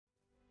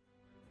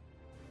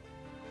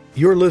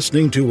You're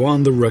listening to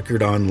On the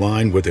Record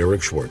Online with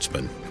Eric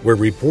Schwartzman, where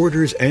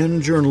reporters and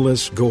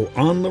journalists go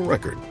on the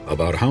record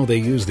about how they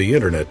use the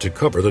internet to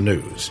cover the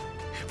news.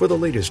 For the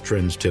latest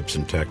trends, tips,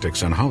 and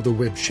tactics on how the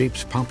web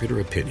shapes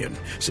popular opinion,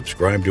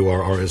 subscribe to our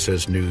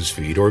RSS news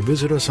feed or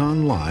visit us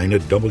online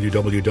at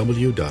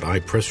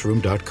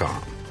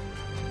www.ipressroom.com.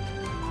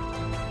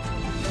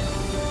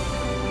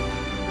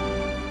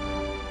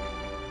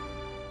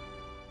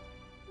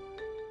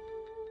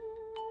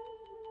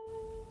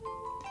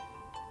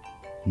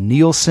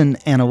 Nielsen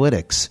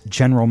Analytics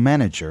General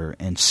Manager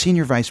and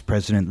Senior Vice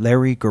President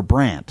Larry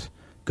Gerbrandt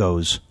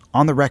goes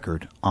on the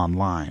record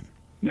online.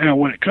 Now,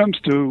 when it comes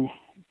to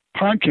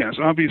podcasts,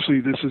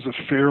 obviously this is a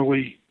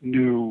fairly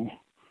new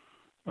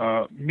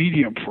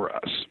medium for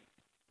us.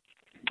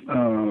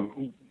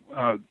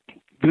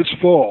 This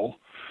fall,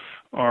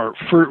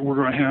 we're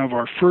going to have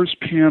our first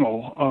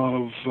panel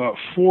of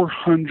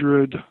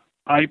 400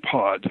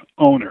 iPod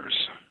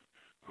owners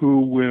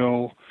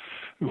who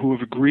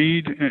have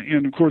agreed,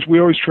 and of course we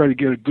always try to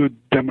get a good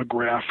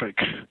demographic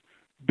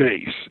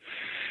base.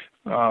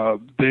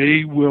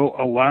 They will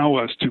allow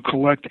us to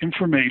collect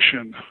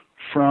information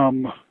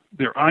from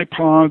their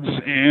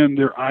iPods and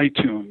their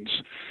iTunes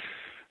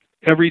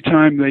every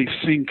time they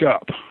sync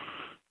up.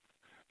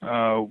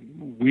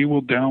 We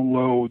will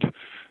download,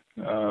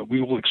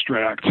 we will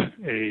extract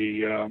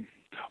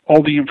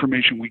all the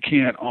information we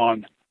can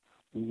on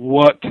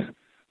what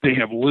they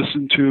have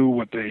listened to,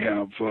 what they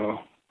have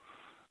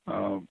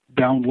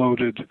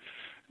downloaded,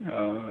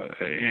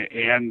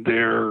 and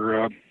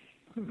their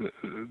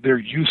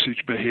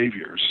usage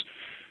behaviors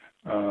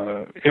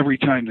every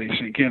time they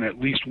sync in, at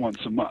least once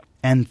a month.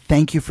 And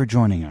thank you for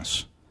joining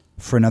us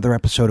for another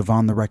episode of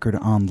On the Record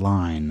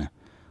Online,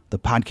 the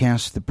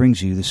podcast that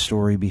brings you the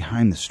story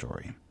behind the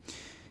story.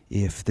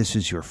 If this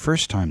is your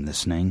first time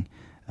listening,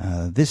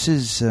 this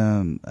is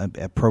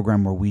a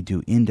program where we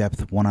do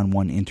in-depth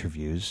one-on-one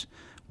interviews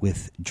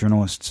with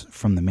journalists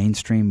from the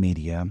mainstream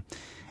media.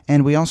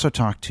 And we also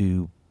talk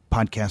to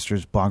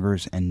podcasters,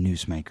 bloggers, and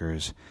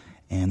newsmakers.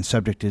 And the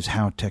subject is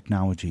how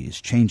technology is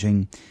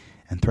changing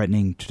and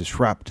threatening to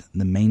disrupt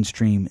the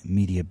mainstream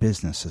media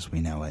business as we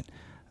know it.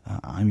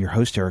 I'm your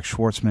host, Eric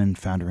Schwartzman,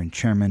 founder and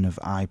chairman of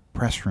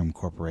iPressroom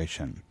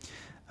Corporation.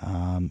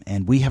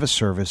 And we have a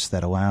service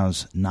that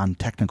allows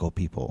non-technical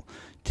people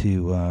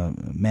to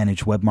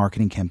manage web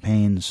marketing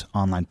campaigns,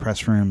 online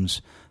press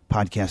rooms,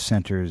 podcast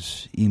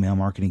centers, email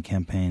marketing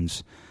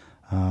campaigns,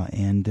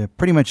 and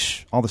pretty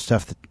much all the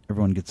stuff that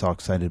everyone gets all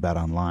excited about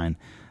online.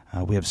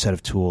 We have a set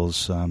of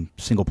tools,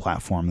 single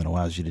platform that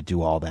allows you to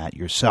do all that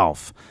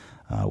yourself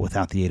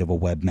without the aid of a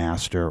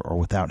webmaster or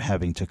without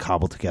having to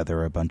cobble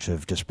together a bunch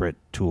of disparate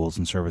tools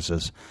and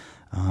services.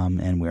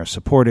 And we are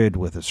supported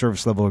with a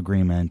service level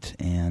agreement,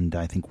 and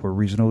I think we're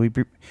reasonably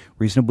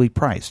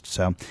priced.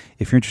 So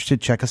if you're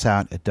interested, check us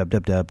out at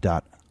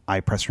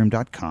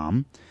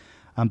www.ipressroom.com.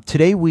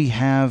 Today we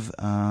have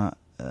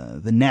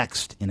the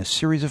next in a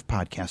series of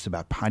podcasts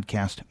about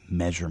podcast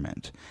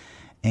measurement.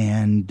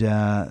 And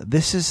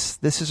this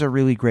is a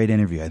really great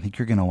interview. I think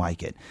you're going to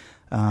like it.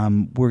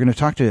 We're going to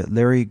talk to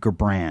Larry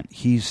Gerbrandt.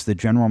 He's the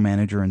general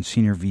manager and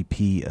senior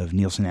VP of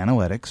Nielsen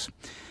Analytics.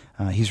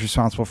 He's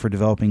responsible for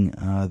developing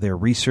their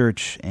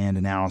research and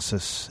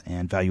analysis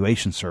and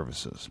valuation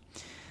services.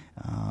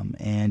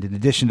 And in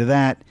addition to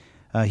that,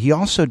 he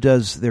also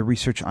does their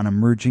research on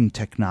emerging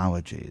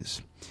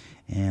technologies.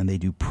 And they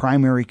do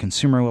primary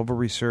consumer-level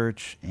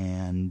research,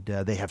 and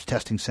they have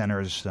testing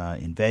centers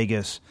in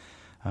Vegas.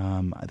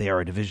 They are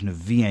a division of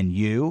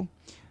VNU,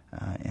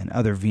 and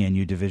other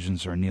VNU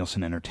divisions are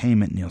Nielsen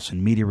Entertainment,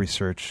 Nielsen Media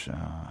Research.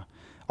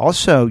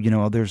 Also,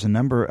 there's a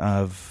number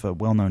of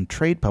well-known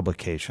trade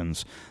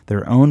publications that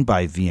are owned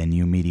by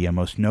VNU Media,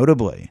 most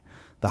notably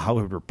The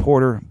Hollywood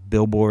Reporter,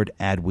 Billboard,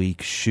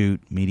 Adweek, Shoot,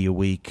 Media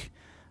Week.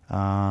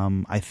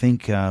 I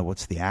think,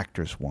 what's the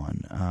actors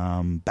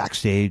one?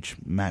 Backstage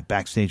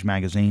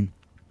Magazine.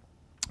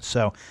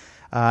 So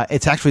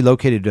it's actually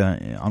located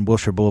on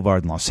Wilshire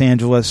Boulevard in Los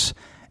Angeles,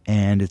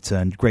 and it's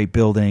a great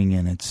building,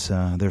 and it's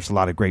there's a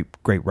lot of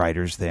great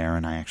writers there,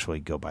 and I actually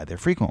go by there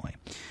frequently.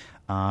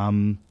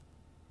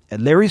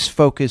 Larry's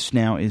focus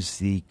now is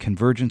the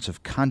convergence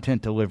of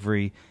content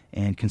delivery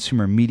and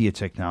consumer media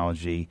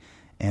technology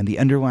and the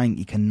underlying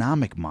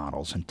economic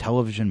models in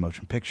television,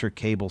 motion picture,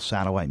 cable,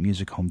 satellite,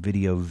 music, home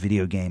video,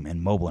 video game,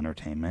 and mobile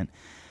entertainment.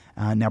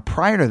 Now,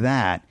 prior to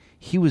that,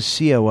 he was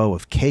COO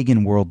of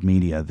Kagan World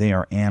Media. They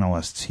are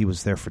analysts. He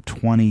was there for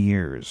 20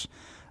 years.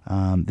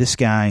 This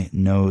guy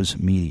knows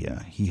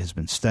media. He has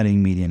been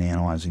studying media and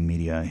analyzing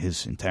media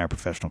his entire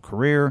professional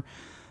career.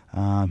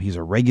 He's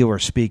a regular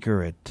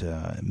speaker at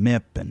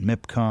MIP and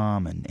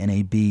MIPCOM and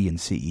NAB and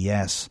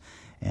CES.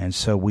 And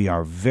so we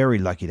are very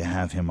lucky to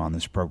have him on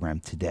this program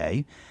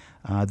today.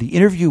 The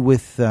interview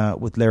with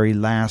Larry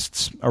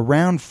lasts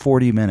around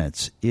 40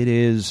 minutes.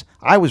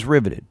 I was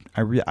riveted.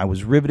 I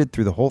was riveted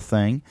through the whole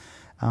thing.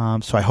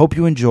 So I hope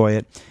you enjoy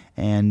it.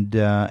 And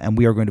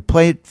we are going to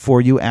play it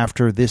for you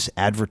after this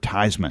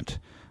advertisement.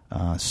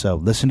 So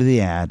listen to the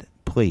ad,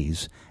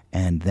 please,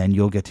 and then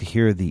you'll get to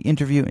hear the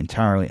interview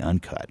entirely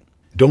uncut.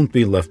 Don't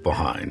be left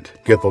behind.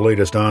 Get the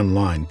latest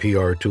online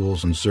PR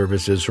tools and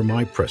services from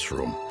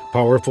iPressroom.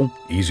 Powerful,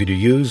 easy to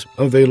use,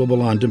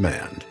 available on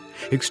demand.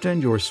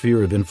 Extend your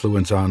sphere of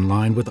influence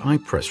online with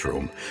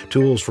iPressroom,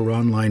 tools for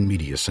online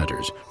media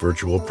centers,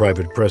 virtual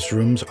private press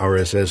rooms,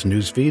 RSS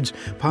news feeds,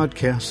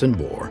 podcasts, and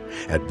more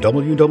at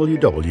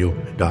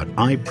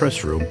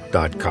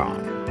www.ipressroom.com.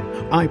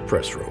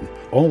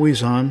 iPressroom,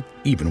 always on,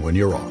 even when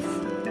you're off.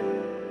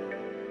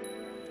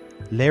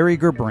 Larry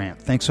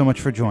Gerbrandt, thanks so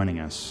much for joining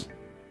us.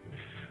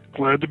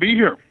 Glad to be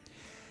here.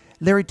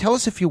 Larry, tell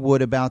us, if you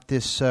would, about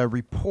this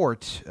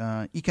report,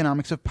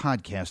 Economics of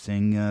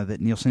Podcasting, that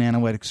Nielsen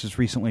Analytics has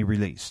recently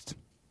released.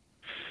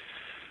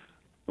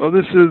 Well,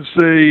 this is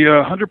a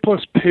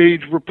 100-plus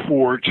page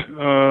report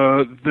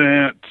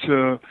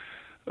that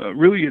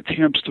really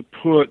attempts to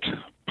put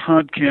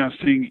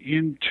podcasting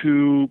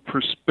into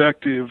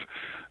perspective,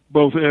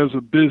 both as a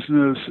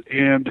business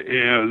and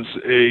as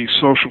a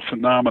social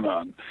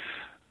phenomenon.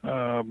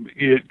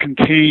 It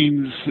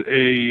contains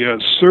a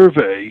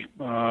survey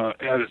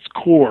at its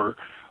core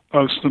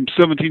of some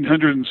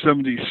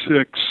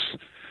 1,776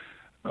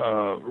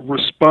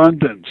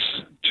 respondents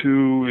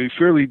to a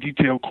fairly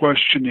detailed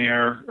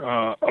questionnaire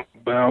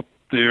about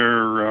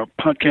their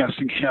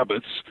podcasting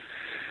habits.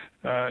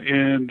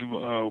 And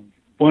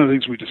one of the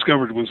things we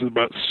discovered was that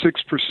about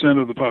 6%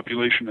 of the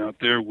population out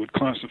there would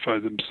classify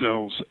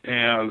themselves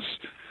as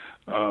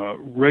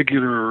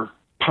regular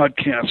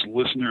podcast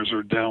listeners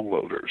or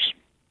downloaders.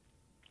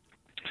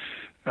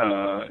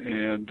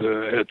 And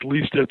at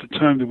least at the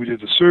time that we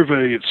did the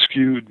survey, it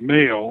skewed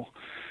male.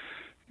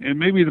 And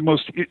maybe the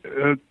most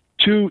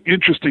two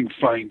interesting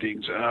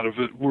findings out of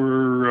it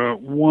were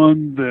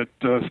one, that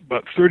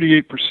about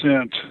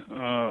 38%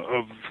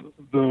 of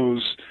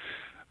those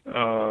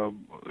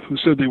who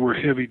said they were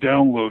heavy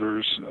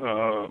downloaders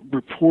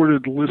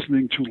reported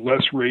listening to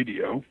less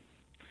radio.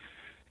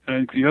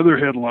 And the other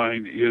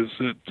headline is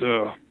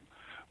that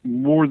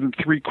more than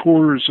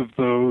 3/4 of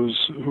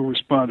those who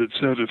responded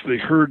said if they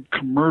heard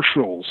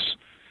commercials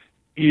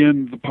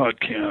in the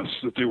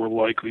podcast that they were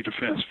likely to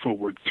fast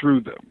forward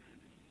through them.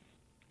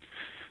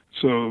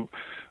 So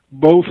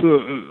those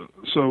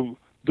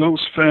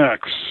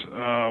facts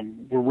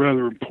were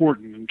rather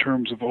important in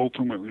terms of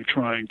ultimately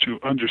trying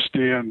to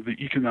understand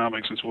the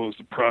economics as well as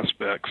the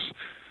prospects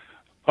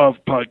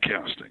of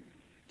podcasting.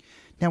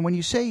 Now, when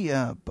you say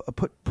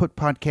put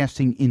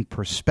podcasting in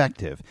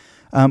perspective,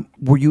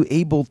 were you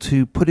able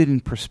to put it in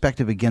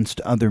perspective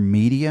against other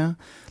media?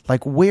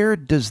 Like, where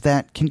does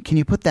that, can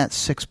you put that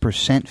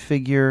 6%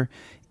 figure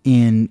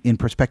in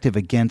perspective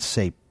against,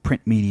 say,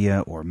 print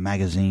media or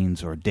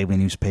magazines or daily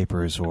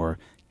newspapers or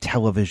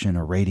television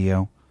or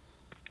radio?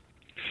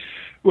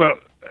 Well,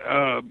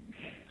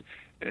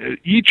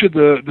 each of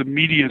the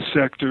media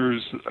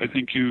sectors I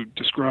think you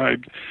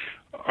described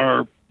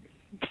are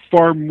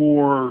far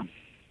more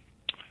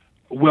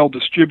well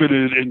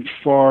distributed and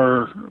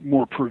far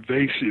more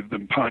pervasive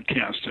than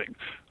podcasting.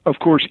 Of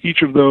course,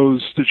 each of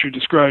those that you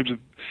described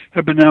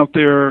have been out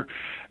there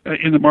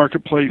in the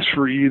marketplace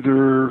for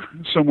either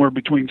somewhere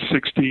between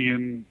 60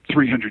 and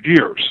 300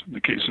 years, in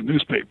the case of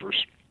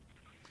newspapers.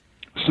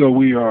 So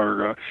we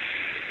are,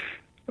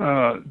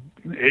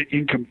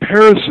 in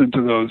comparison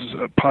to those,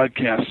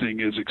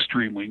 podcasting is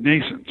extremely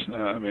nascent.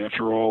 I mean,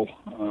 after all,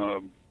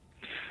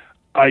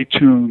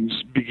 iTunes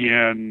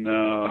began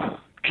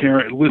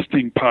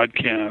listing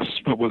podcasts,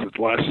 what was it,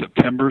 last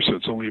September, so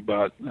it's only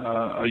about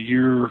a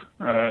year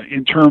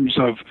in terms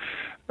of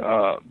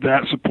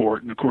that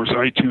support. And of course,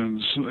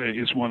 iTunes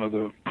is one of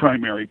the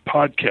primary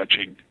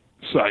podcatching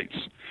sites.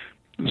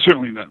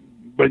 Certainly not,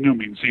 by no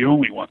means the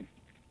only one,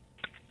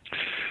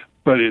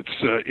 but it's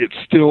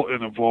still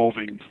an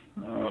evolving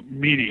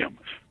medium.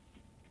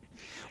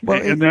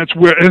 Well, and that's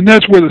where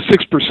the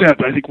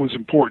 6% I think was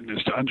important,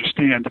 is to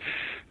understand,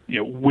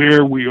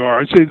 where we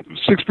are. I'd say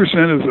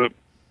 6%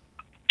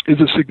 is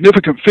a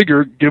significant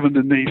figure given the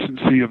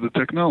nascency of the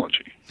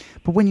technology.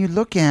 But when you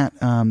look at,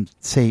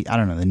 say, I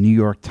don't know, the New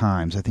York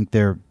Times, I think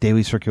their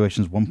daily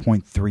circulation is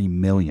 1.3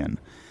 million.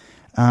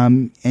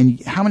 And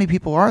how many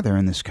people are there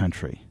in this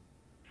country?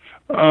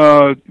 We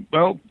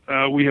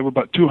have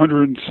about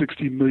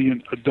 260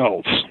 million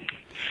adults.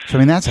 So I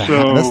mean, that's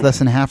less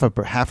than half a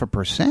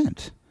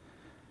percent.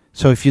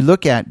 So if you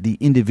look at the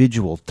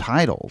individual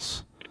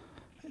titles,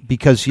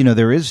 because,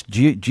 there is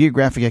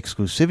geographic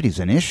exclusivity is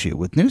an issue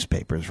with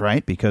newspapers,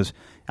 right? Because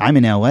I'm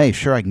in L.A.,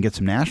 sure, I can get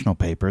some national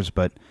papers,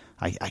 but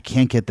I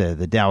can't get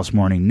the Dallas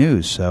Morning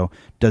News. So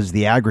does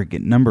the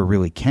aggregate number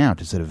really count?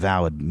 Is it a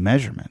valid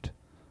measurement?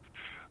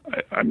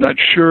 I'm not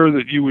sure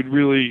that you would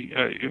really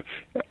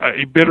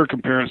a better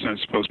comparison, I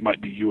suppose,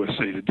 might be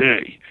USA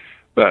Today.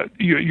 But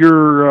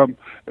your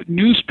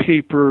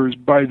newspapers,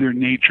 by their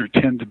nature,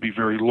 tend to be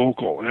very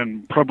local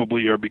and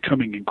probably are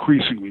becoming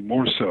increasingly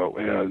more so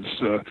as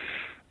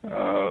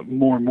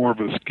more and more of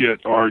us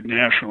get our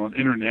national and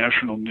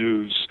international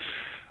news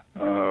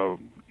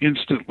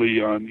instantly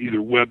on either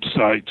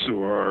websites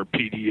or our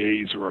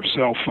PDAs or our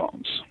cell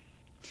phones.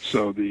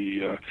 So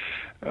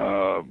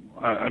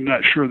I'm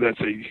not sure that's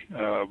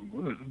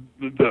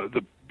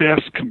the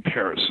best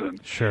comparison.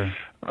 Sure.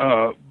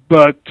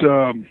 But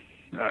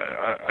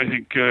I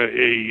think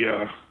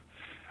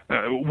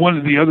one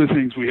of the other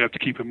things we have to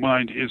keep in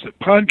mind is that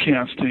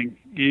podcasting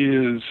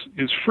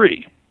is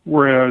free,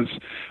 whereas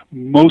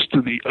most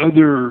of the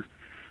other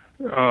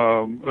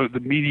the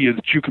media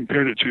that you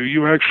compared it to,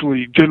 you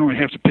actually generally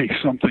have to pay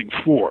something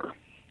for.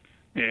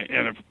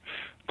 And of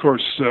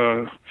course,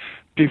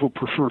 people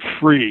prefer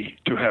free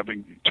to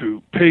having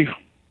to pay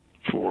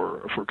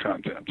for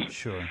content.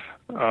 Sure.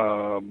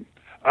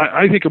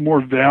 I think a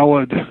more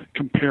valid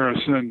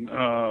comparison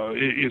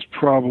is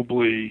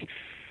probably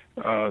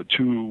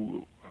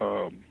to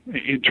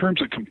in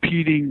terms of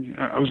competing.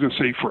 I was going to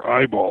say for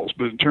eyeballs,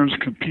 but in terms of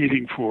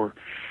competing for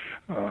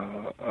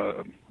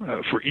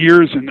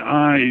ears and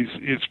eyes,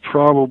 it's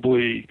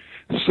probably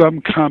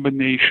some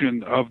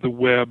combination of the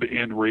web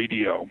and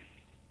radio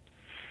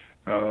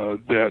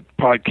that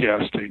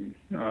podcasting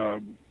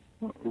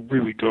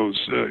really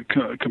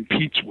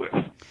competes with.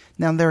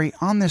 Now, Larry,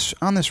 on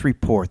this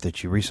report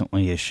that you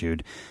recently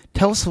issued,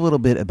 tell us a little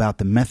bit about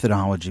the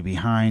methodology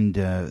behind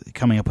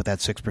coming up with that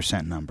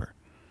 6% number.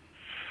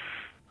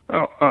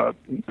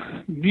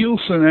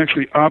 Nielsen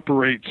actually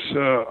operates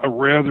a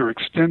rather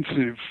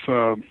extensive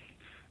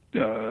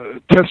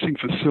testing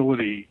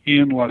facility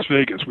in Las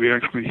Vegas. We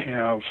actually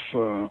have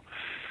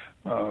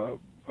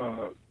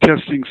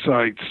testing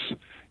sites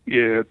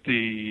at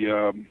the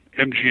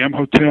MGM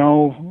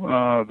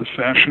Hotel, the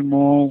Fashion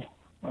Mall,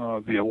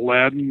 the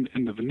Aladdin,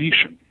 and the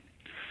Venetian.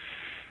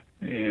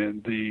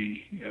 And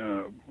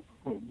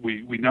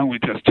we not only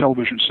test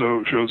television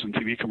shows and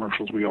TV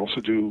commercials, we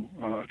also do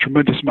a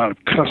tremendous amount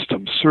of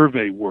custom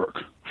survey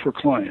work for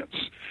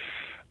clients.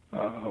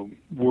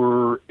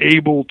 We're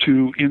able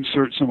to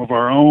insert some of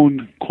our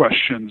own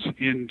questions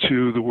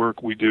into the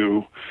work we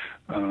do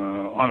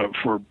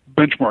for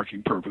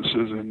benchmarking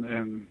purposes,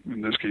 and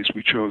in this case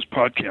we chose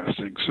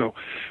podcasting. So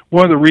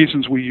one of the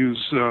reasons we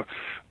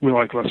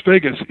like Las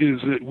Vegas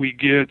is that we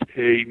get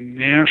a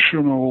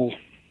national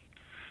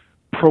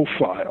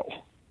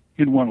profile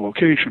in one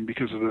location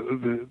because of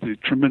the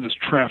tremendous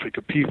traffic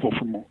of people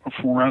from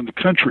around the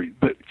country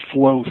that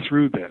flow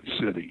through that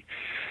city.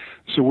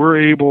 So we're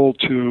able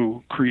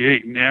to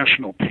create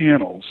national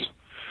panels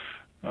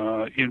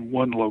in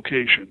one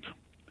location.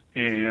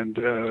 And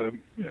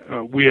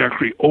we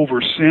actually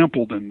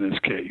oversampled in this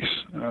case.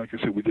 Like I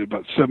said, we did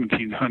about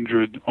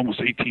 1,700, almost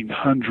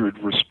 1,800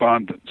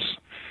 respondents.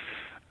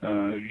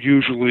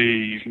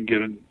 Usually you can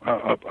get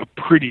a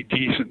pretty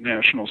decent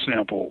national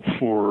sample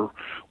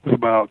with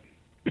about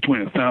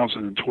between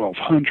 1,000 and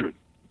 1,200.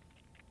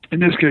 In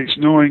this case,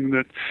 knowing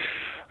that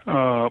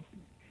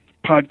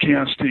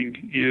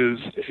podcasting is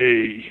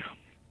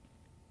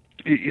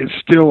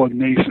still a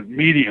nascent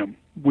medium,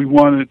 we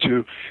wanted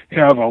to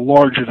have a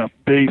large enough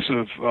base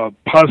of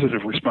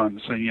positive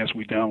respondents saying, yes,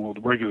 we download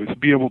regularly, to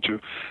be able to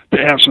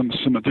ask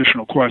some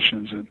additional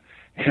questions and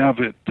have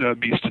it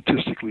be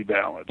statistically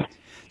valid.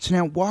 So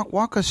now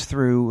walk us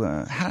through,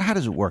 how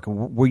does it work?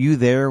 Were you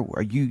there?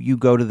 You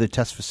go to the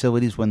test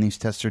facilities when these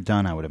tests are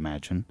done, I would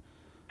imagine?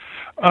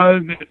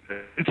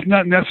 It's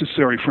not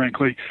necessary,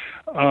 frankly,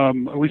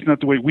 at least not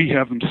the way we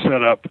have them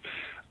set up.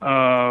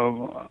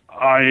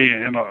 I,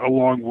 and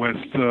along with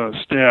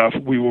staff,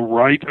 we will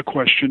write a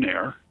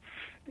questionnaire,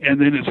 and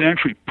then it's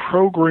actually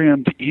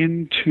programmed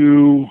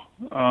into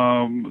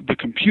the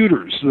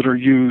computers that are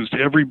used.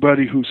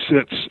 Everybody who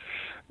sits,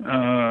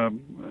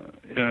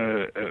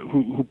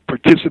 who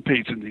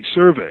participates in these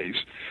surveys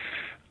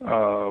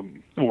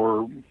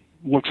or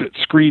looks at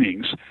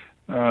screenings,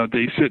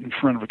 they sit in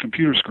front of a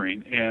computer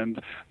screen, and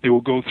they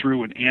will go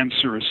through and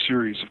answer a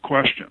series of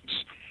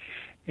questions.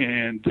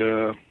 And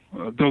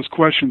those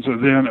questions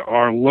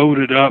are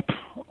loaded up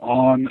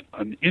on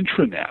an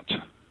intranet.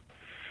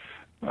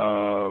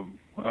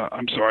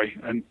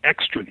 An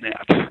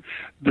extranet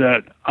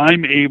that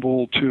I'm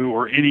able to,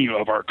 or any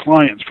of our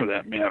clients for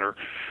that matter,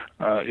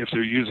 if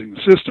they're using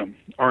the system,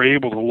 are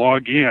able to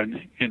log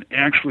in and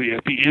actually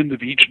at the end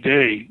of each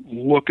day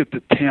look at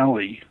the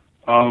tally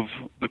of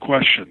the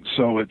questions.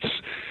 So it's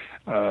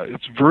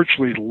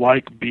virtually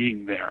like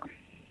being there.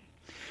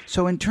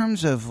 So in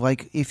terms of,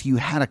 like, if you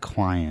had a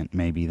client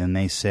maybe, then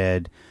they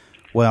said,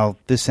 well,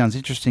 this sounds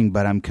interesting,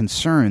 but I'm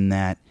concerned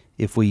that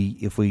if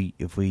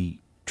we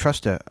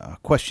trust a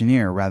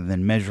questionnaire rather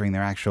than measuring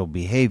their actual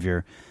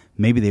behavior,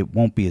 maybe they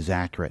won't be as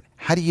accurate.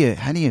 How do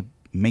you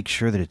make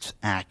sure that it's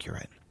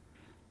accurate?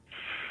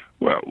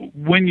 Well,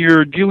 when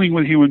you're dealing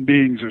with human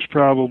beings, there's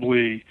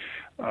probably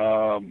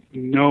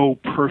no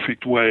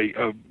perfect way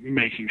of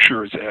making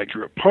sure it's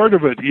accurate. Part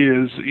of it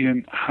is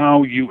in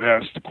how you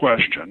ask the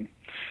question.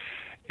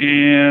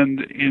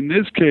 And in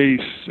this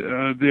case,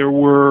 there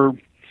were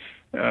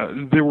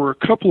a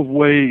couple of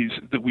ways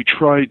that we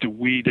tried to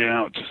weed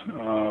out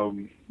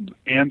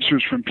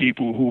answers from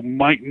people who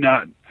might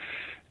not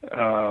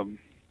have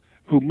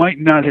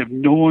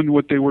known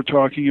what they were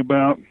talking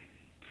about,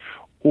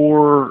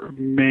 or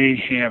may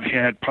have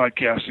had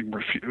podcasting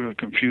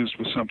confused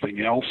with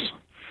something else.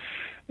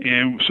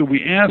 And so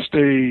we asked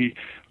a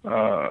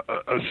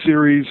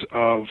series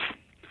of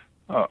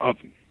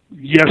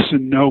yes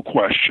and no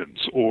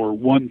questions, or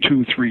 1,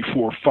 2, 3,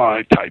 4,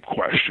 5 type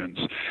questions.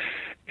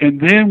 And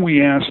then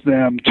we ask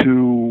them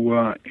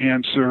to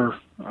answer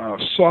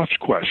soft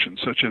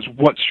questions, such as,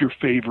 what's your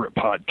favorite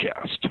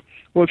podcast?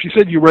 Well, if you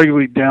said you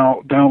regularly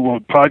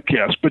download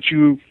podcasts, but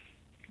you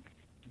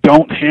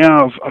don't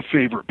have a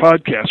favorite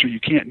podcast, or you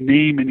can't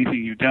name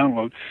anything you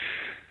download,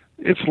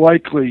 it's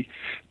likely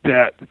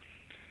that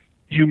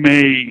you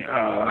may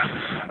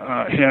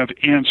have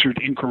answered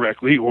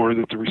incorrectly, or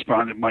that the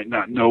respondent might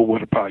not know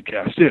what a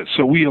podcast is.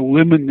 So we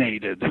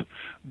eliminated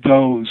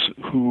those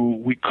who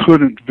we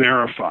couldn't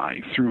verify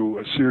through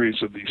a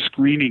series of these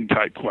screening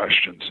type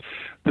questions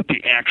that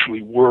they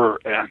actually were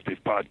active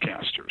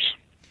podcasters.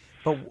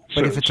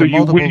 But if it's a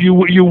multiple,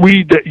 you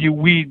weed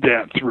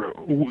that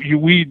through. You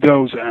weed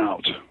those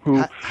out.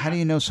 How do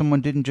you know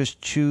someone didn't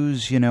just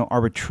choose,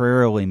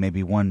 arbitrarily,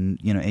 maybe one,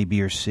 A,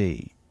 B, or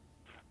C?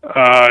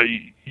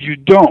 You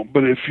don't,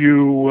 but if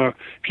you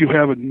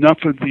have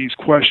enough of these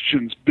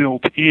questions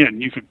built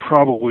in, you could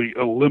probably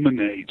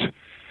eliminate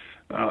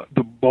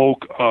the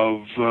bulk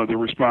of the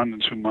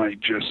respondents who might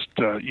just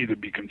either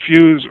be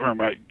confused or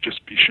might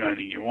just be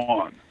shining you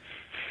on.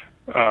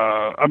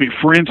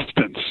 For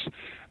instance,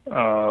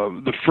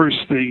 the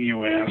first thing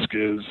you ask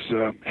is,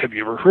 have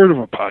you ever heard of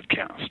a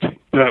podcast?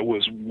 That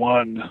was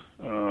one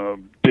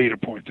data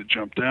point that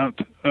jumped out.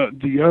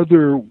 The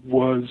other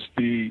was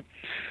the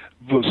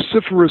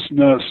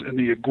vociferousness and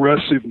the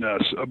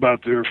aggressiveness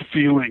about their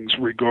feelings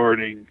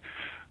regarding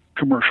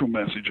commercial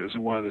messages.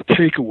 And one of the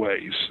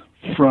takeaways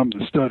from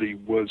the study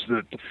was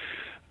that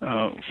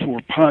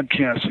for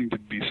podcasting to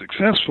be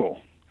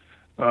successful,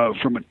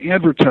 from an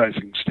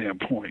advertising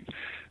standpoint,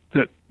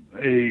 that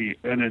an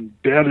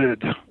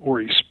embedded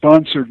or a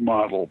sponsored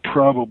model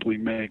probably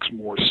makes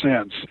more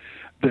sense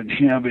than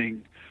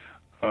having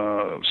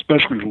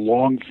especially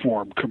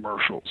long-form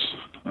commercials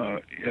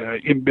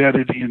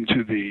embedded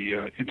into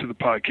the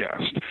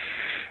podcast.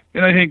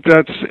 And I think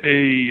that's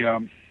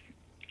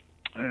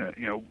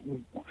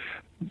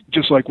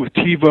just like with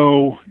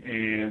TiVo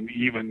and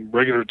even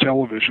regular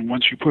television,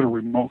 once you put a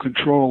remote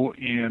control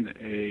in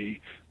a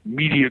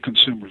media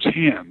consumer's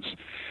hands,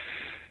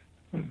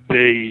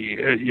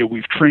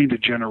 we've trained a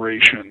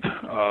generation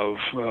of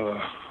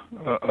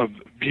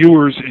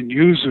viewers and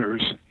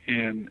users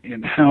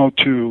in how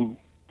to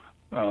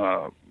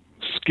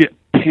skip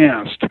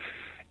past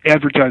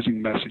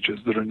advertising messages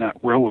that are not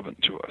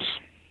relevant to us.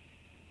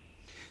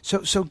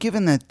 So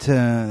given that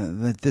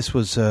this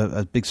was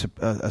a big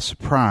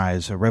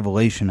surprise, a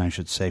revelation, I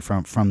should say,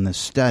 from this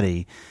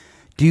study,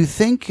 do you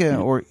think,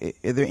 or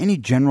are there any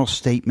general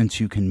statements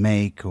you can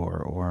make,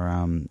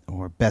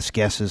 or best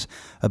guesses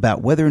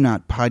about whether or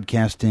not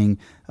podcasting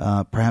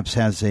perhaps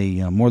has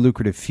a more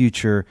lucrative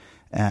future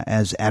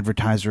as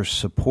advertiser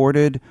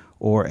supported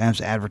or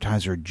as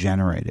advertiser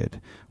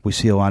generated? We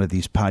see a lot of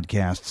these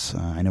podcasts.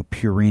 I know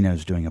Purina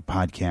is doing a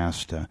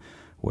podcast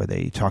where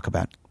they talk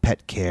about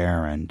pet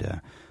care,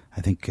 and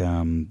I think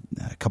a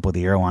couple of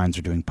the airlines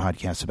are doing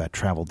podcasts about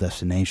travel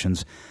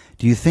destinations.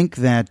 Do you think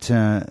that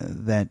are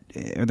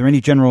there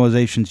any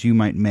generalizations you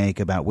might make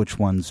about which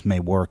ones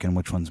may work and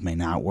which ones may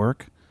not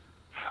work?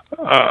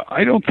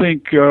 I don't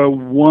think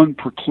one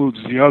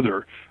precludes the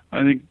other.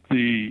 I think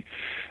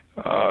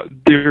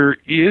there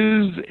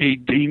is a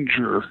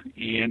danger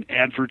in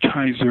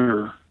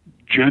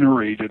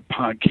advertiser-generated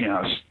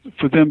podcasts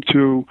for them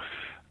to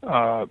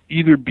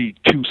either be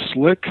too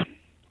slick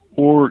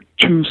or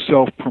too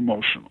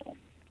self-promotional.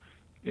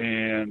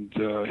 And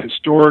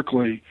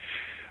historically,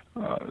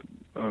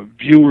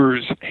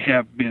 viewers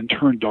have been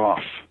turned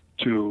off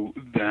to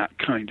that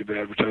kind of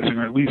advertising,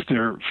 or at least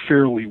they're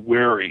fairly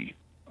wary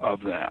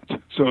of that.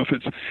 So if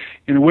it's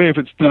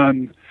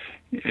done,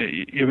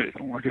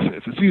 like I said,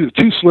 if it's either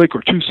too slick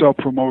or too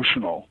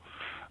self-promotional,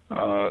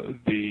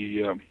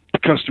 the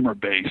customer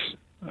base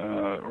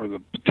or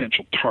the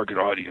potential target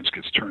audience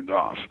gets turned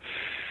off.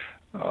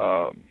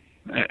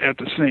 At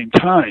the same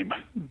time,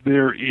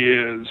 there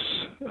is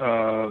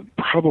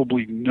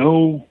probably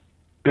no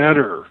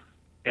better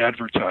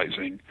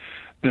advertising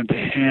than to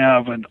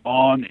have an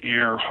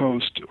on-air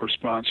host or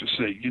sponsor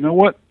say, you know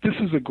what, this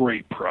is a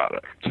great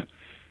product,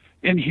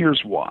 and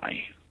here's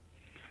why.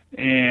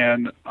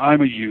 And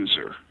I'm a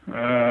user.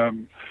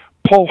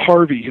 Paul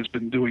Harvey has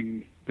been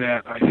doing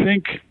that, I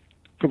think,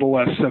 for the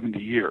last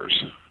 70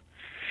 years,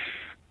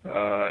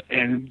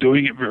 and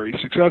doing it very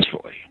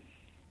successfully.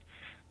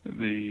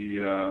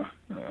 The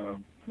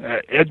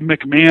Ed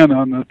McMahon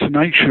on the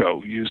Tonight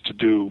Show used to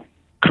do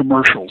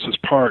commercials as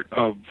part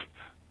of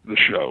the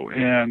show,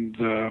 and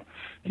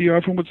he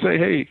often would say,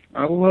 hey,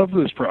 I love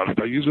this product,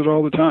 I use it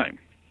all the time.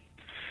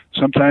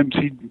 Sometimes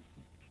he'd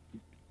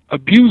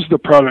abuse the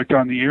product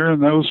on the air,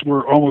 and those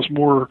were almost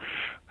more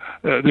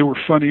they were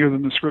funnier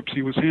than the scripts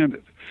he was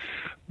handed.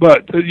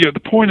 But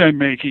the point I'm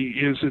making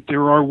is that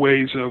there are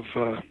ways of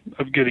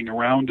getting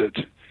around it,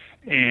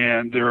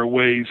 and there are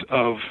ways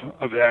of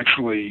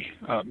actually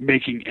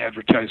making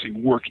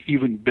advertising work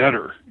even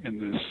better in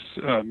this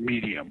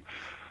medium.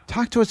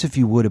 Talk to us, if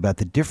you would, about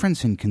the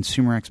difference in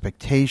consumer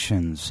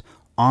expectations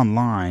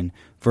online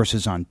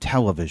versus on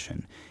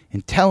television.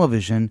 in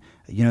television,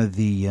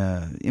 the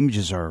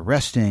images are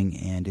arresting,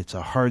 and it's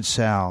a hard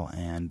sell,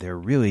 and they're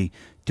really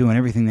doing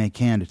everything they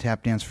can to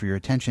tap dance for your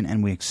attention,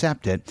 and we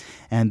accept it.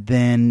 And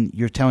then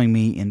you're telling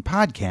me in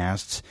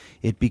podcasts,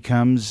 it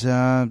becomes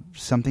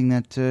something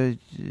that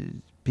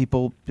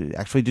people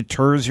actually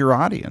deters your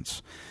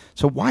audience.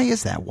 So why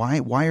is that? Why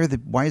are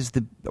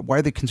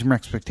the consumer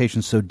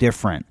expectations so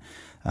different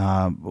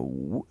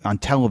on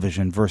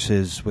television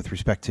versus with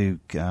respect to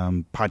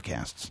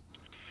podcasts?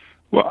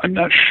 Well, I'm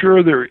not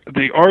sure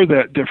they are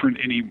that different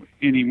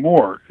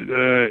anymore.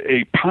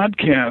 A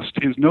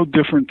podcast is no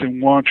different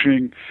than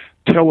watching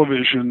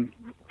television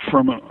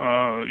from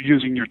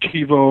using your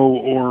TiVo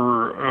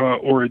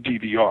or a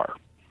DVR.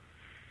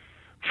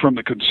 From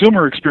the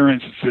consumer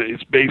experience,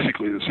 it's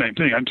basically the same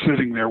thing. I'm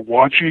sitting there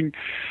watching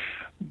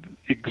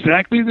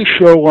exactly the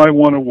show I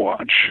want to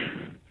watch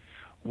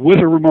with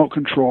a remote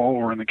control,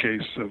 or in the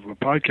case of a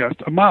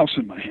podcast, a mouse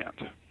in my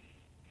hand.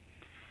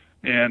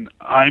 And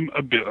I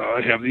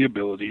have the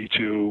ability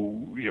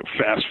to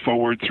fast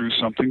forward through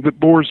something that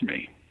bores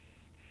me.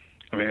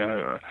 I mean,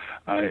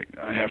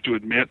 I have to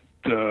admit,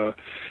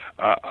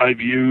 I've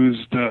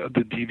used the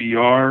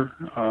DVR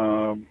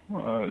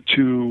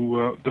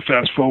to the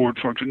fast forward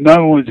function, not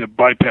only to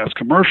bypass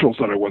commercials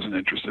that I wasn't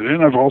interested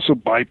in, I've also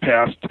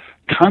bypassed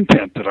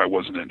content that I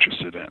wasn't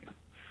interested in.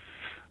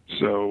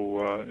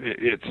 So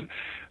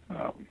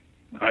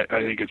I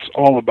think it's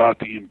all about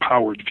the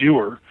empowered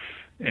viewer.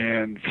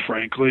 And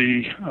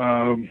frankly,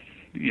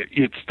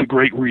 it's the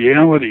great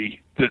reality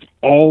that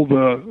all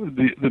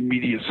the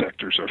media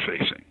sectors are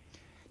facing.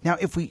 Now,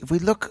 if we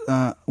look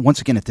once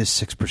again at this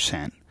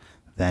 6%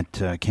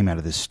 that came out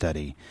of this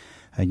study,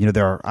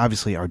 there are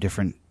obviously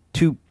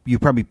you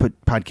probably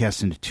put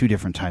podcasts into two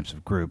different types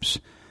of groups,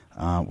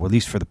 or at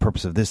least for the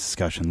purpose of this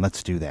discussion,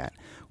 let's do that.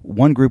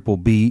 One group will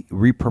be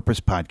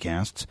repurposed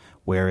podcasts,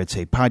 where it's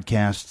a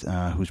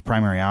podcast whose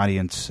primary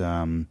audience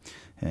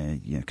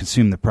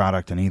consume the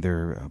product on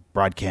either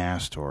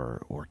broadcast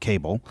or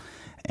cable,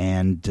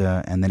 and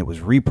then it was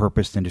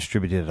repurposed and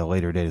distributed at a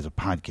later date as a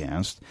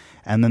podcast.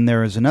 And then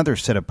there is another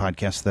set of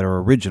podcasts that are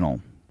original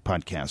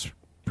podcasts,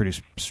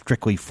 produced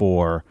strictly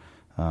for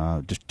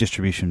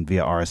distribution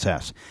via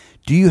RSS.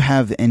 Do you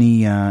have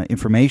any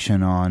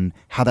information on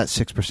how that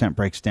 6%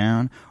 breaks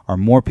down? Are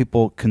more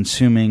people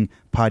consuming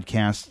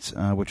podcasts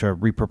which are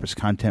repurposed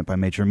content by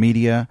major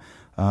media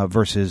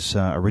versus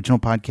original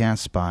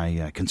podcasts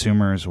by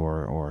consumers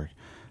or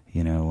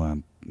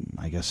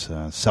I guess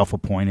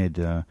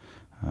self-appointed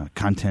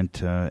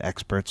content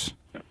experts?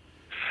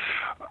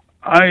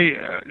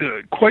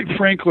 Quite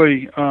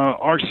frankly,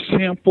 our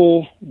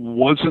sample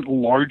wasn't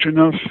large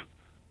enough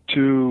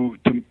to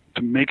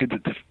make a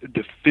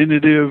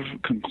definitive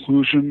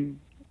conclusion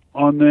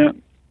on that.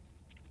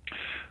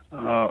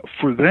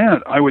 For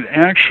that, I would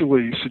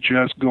actually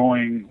suggest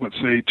going, let's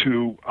say,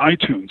 to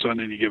iTunes on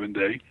any given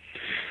day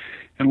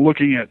and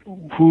looking at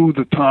who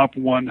the top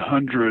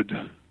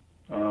 100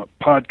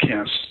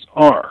 podcasts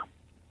are.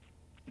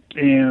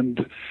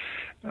 And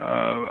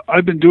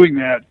I've been doing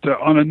that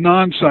on a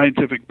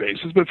non-scientific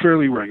basis, but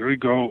fairly regularly,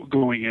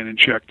 going in and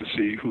check to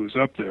see who's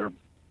up there.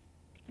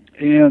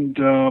 And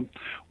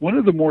one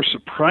of the more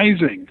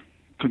surprising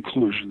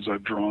conclusions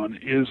I've drawn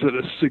is that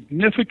a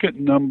significant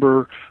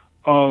number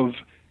of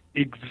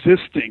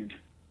existing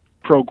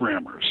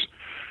programmers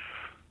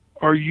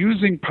are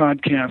using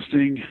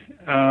podcasting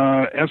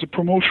as a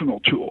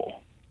promotional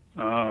tool.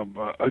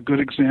 A good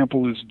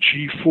example is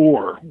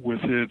G4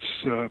 with its,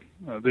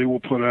 they will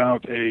put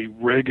out a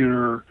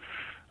regular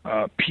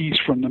piece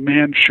from The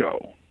Man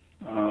Show.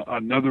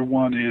 Another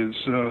one is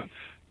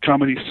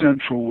Comedy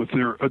Central with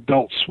their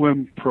Adult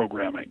Swim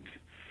programming.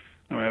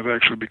 I've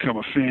actually become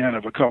a fan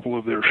of a couple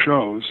of their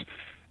shows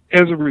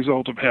as a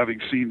result of having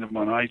seen them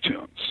on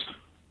iTunes.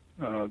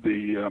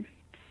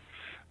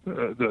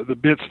 The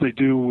bits they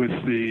do with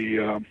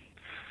the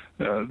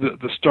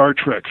Star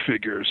Trek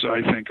figures,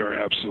 I think, are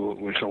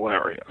absolutely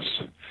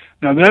hilarious.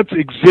 Now, that's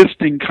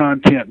existing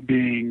content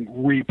being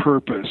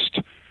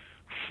repurposed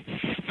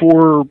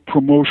for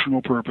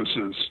promotional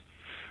purposes,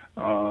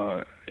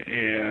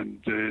 and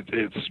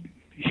it's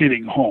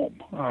hitting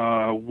home.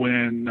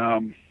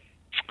 When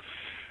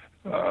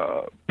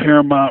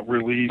Paramount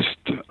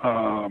released,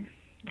 I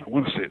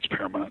want to say it's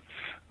Paramount,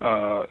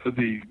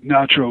 the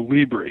Nacho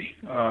Libre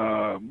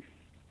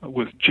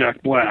with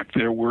Jack Black,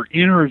 there were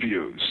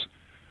interviews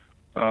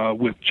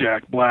with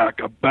Jack Black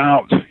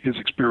about his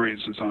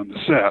experiences on the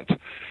set.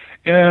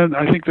 And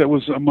I think that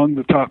was among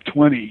the top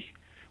 20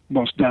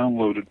 most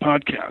downloaded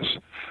podcasts.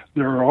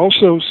 There are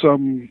also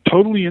some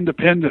totally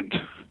independent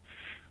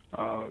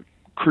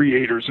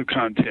creators of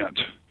content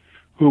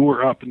who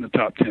were up in the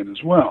top 10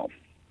 as well.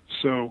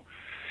 So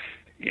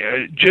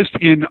just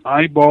in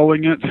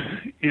eyeballing it,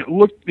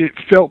 it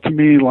felt to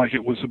me like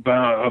it was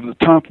about, of the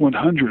top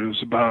 100, it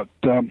was about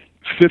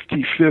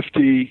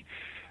 50-50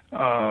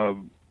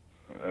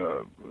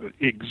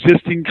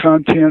 existing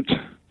content,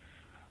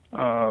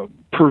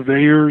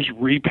 purveyors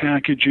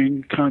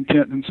repackaging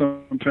content in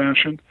some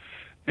fashion,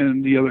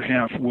 and the other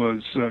half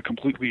was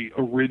completely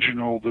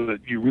original that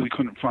you really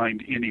couldn't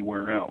find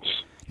anywhere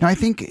else. Now, I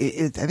think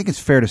it's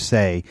fair to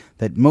say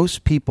that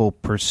most people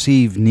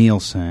perceive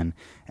Nielsen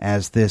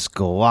as this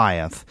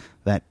Goliath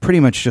that pretty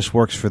much just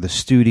works for the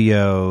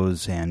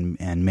studios and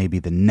maybe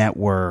the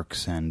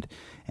networks and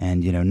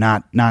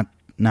not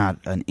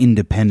an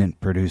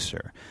independent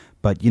producer.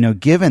 But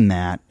given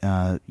that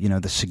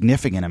the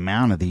significant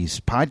amount of these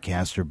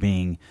podcasts are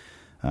being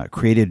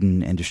created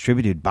and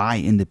distributed by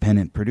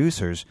independent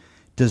producers,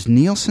 does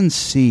Nielsen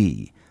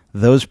see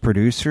those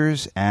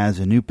producers as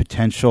a new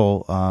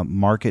potential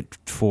market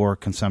for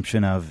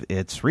consumption of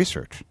its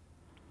research?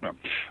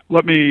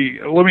 Let me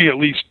at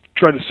least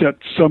try to set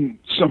some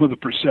of the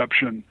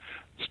perception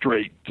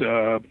straight.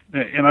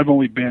 And I've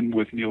only been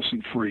with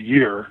Nielsen for a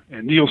year,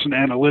 and Nielsen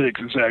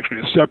Analytics is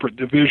actually a separate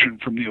division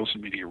from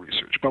Nielsen Media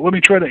Research. But let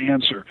me try to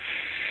answer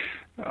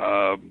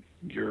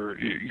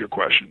your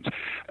questions.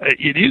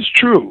 It is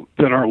true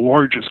that our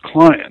largest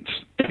clients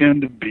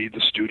tend to be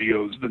the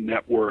studios, the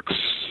networks,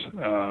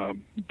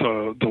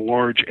 the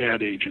large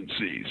ad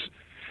agencies.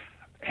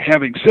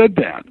 Having said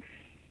that,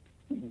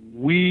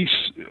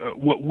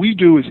 what we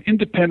do is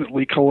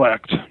independently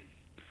collect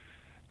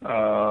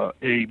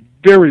a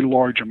very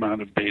large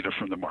amount of data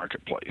from the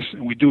marketplace,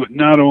 and we do it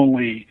not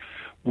only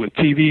with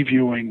TV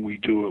viewing, we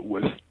do it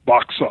with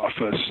box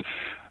office.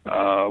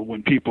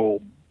 When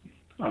people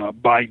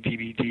buy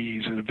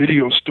DVDs in a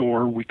video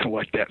store, we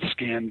collect that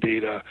scan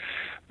data.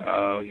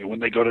 When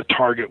they go to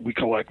Target, we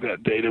collect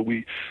that data.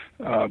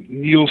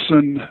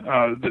 Nielsen,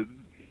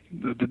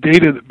 the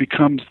data that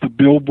becomes the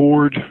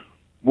Billboard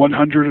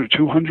 100 or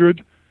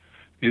 200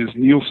 is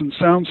Nielsen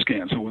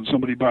SoundScan. So when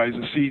somebody buys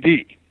a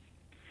CD,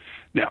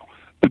 now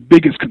the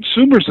biggest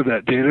consumers of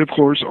that data, of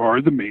course,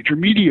 are the major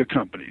media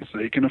companies.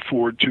 They can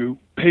afford to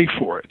pay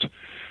for it,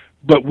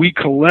 but we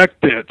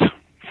collect it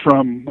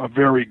from a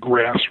very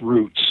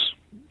grassroots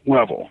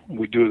level.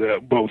 We do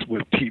that both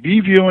with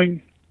TV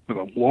viewing, with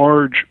a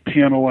large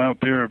panel out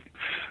there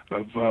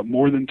of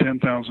more than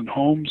 10,000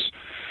 homes.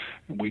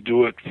 And we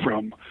do it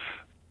from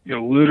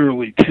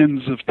literally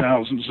tens of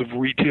thousands of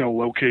retail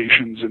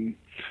locations and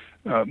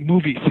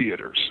movie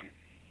theaters.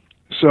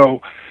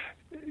 So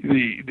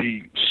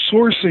the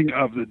sourcing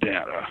of the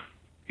data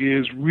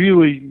is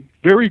really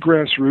very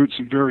grassroots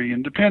and very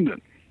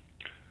independent.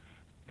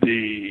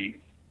 The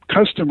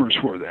customers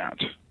for that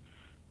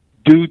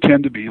do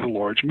tend to be the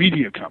large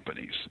media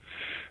companies.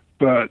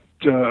 But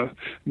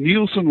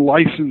Nielsen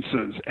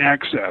licenses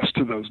access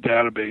to those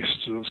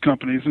databases, to those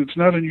companies. It's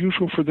not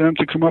unusual for them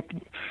to come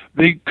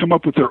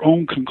up with their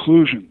own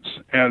conclusions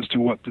as to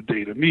what the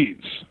data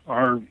means.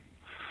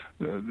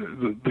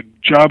 The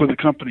job of the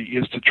company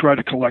is to try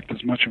to collect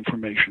as much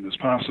information as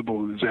possible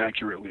and as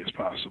accurately as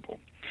possible.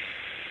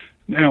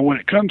 Now, when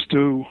it comes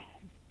to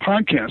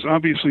podcasts,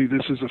 obviously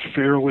this is a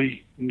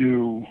fairly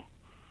new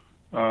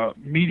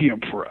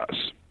medium for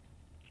us.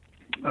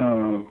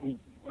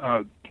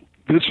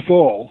 This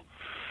fall,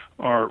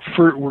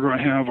 we're going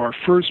to have our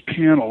first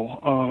panel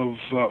of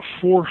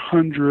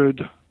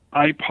 400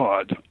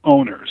 iPod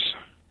owners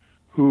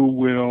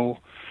who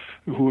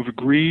have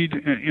agreed,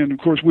 and of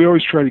course we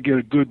always try to get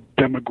a good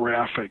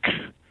demographic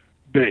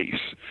base.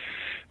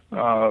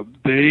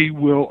 They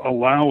will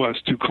allow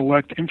us to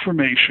collect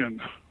information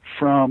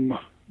from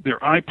their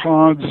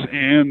iPods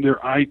and their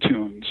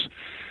iTunes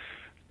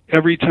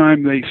every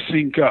time they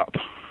sync up.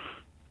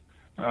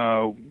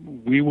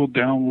 We will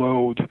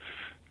download,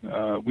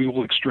 we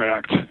will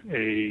extract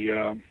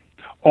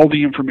all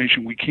the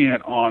information we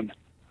can on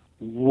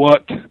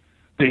what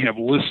they have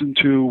listened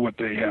to, what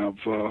they have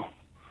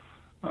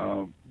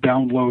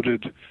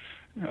downloaded,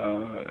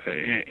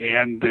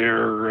 and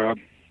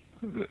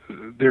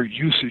their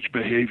usage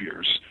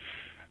behaviors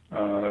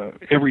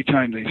every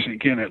time they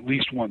sync in, at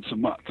least once a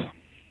month.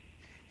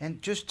 And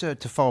just to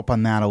follow up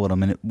on that a little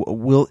minute,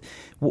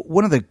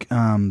 one of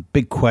the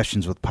big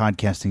questions with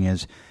podcasting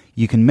is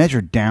you can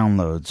measure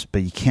downloads,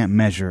 but you can't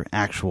measure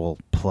actual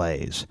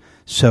plays.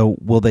 So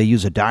will they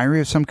use a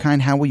diary of some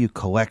kind? How will you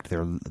collect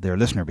their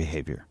listener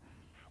behavior?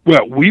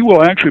 Well, we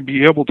will actually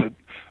be able to,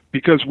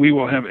 because we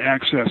will have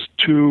access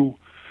to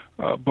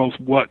both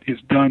what is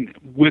done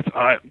with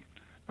the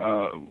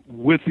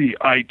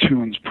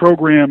iTunes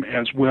program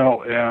as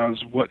well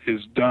as what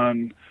is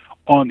done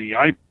on the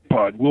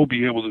iPod. We'll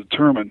be able to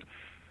determine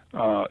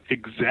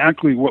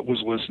exactly what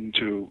was listened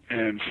to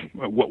and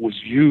what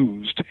was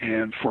used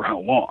and for how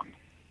long.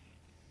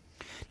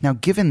 Now,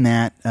 given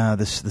that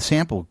the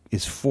sample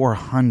is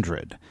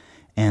 400,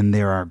 and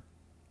there are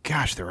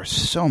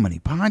so many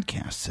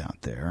podcasts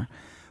out there,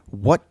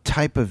 what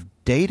type of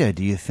data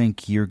do you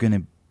think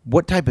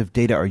what type of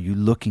data are you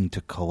looking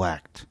to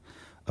collect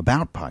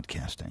about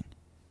podcasting?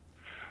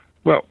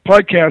 Well,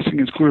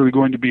 podcasting is clearly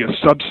going to be a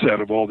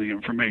subset of all the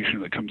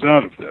information that comes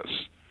out of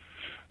this.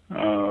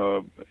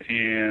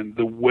 And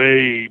the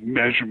way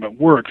measurement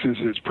works is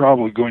it's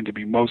probably going to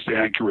be most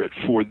accurate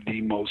for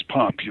the most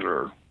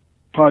popular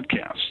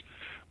podcasts.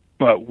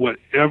 But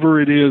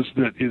whatever it is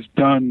that is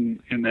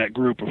done in that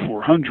group of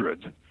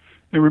 400,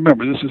 and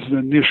remember, this is an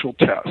initial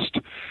test.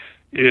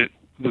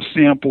 the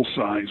sample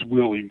size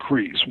will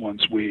increase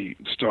once we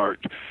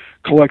start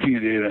collecting the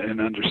data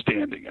and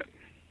understanding it.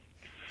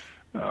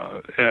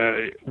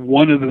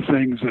 One of the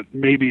things that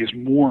maybe is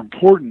more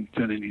important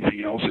than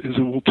anything else is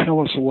it will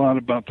tell us a lot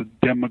about the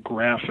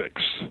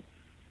demographics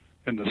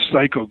and the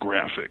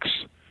psychographics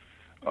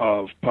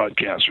of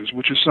podcasters,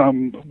 which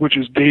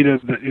is data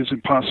that is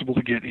impossible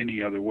to get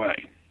any other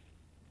way.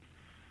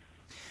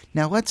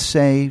 Now, let's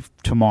say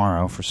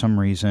tomorrow, for some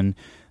reason,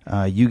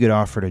 you get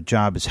offered a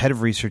job as head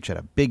of research at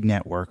a big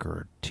network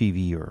or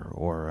TV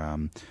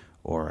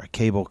or a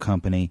cable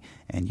company,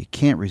 and you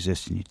can't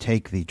resist, and you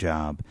take the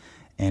job.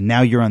 And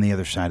now you're on the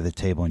other side of the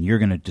table, and you're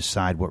going to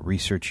decide what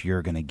research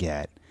you're going to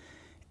get.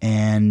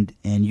 And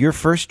your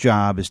first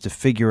job is to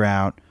figure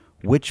out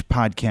which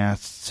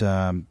podcasts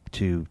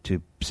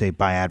to say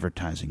buy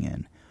advertising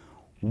in.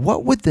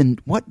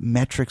 What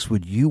metrics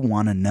would you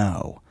want to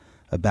know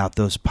about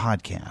those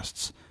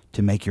podcasts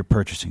to make your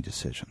purchasing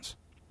decisions?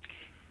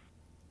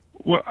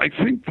 Well, I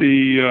think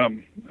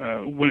when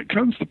it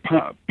comes to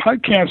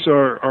podcasts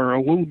are a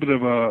little bit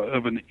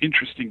of an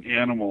interesting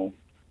animal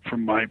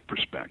from my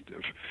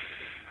perspective,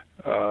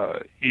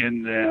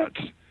 in that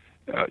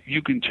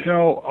you can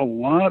tell a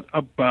lot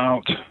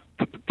about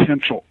the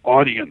potential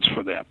audience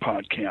for that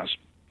podcast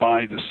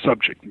by the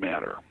subject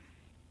matter.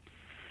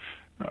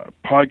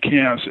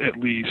 Podcasts, at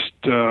least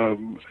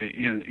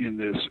in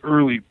this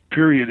early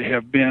period,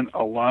 have been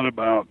a lot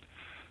about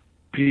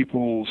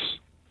people's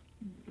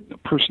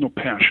personal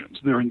passions.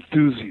 They're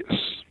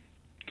enthusiasts.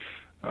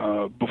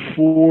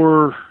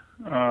 Before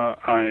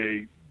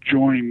I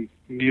joined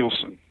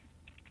Nielsen,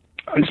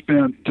 I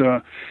spent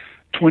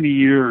 20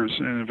 years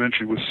and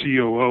eventually was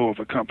COO of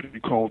a company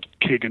called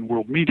Kagan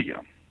World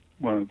Media,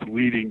 one of the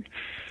leading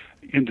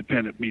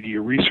independent media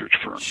research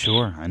firms.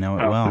 Sure, I know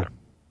it well.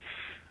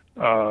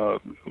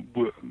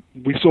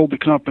 We sold the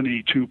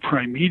company to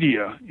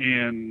Primedia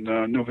in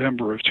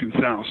November of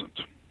 2000,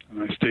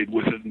 and I stayed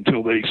with it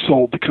until they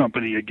sold the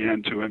company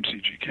again to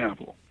MCG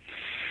Capital.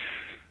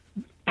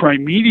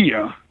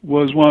 Primedia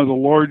was one of the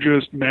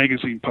largest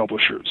magazine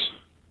publishers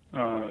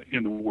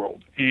in the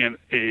world, and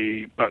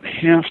about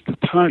half the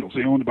titles,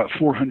 they owned about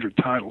 400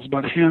 titles,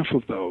 about half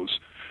of those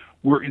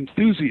were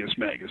enthusiast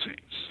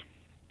magazines.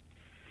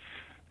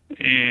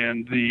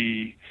 And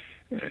the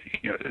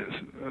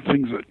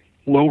things that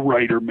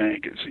Lowrider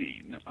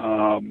magazine,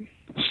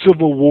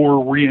 Civil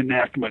War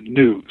reenactment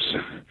news.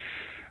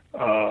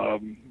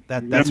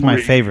 That's my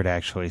favorite,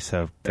 actually.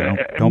 So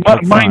don't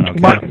poke fun,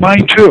 okay?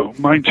 Mine too.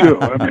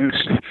 I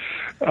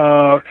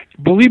mean,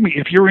 believe me,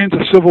 if you're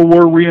into Civil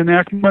War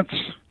reenactments,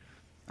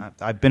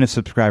 I've been a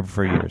subscriber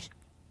for years.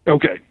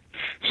 Okay,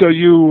 so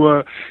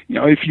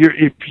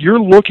if you're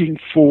looking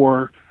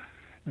for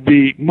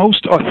the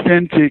most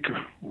authentic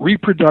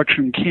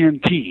reproduction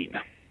canteen,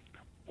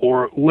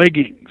 or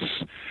leggings,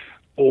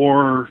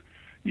 or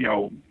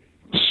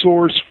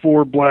source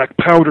for black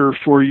powder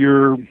for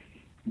your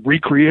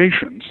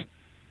recreations,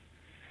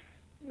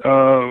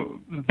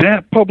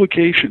 that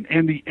publication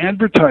and the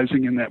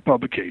advertising in that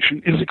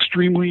publication is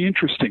extremely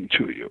interesting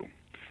to you.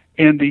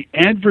 And the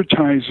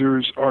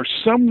advertisers are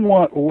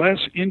somewhat less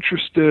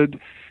interested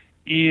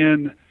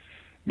in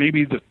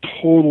maybe the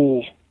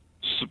total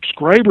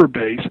subscriber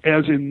base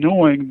as in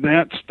knowing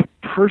that's the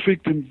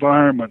perfect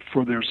environment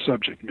for their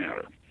subject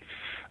matter.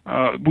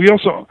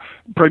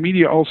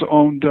 Primedia also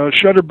owned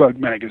Shutterbug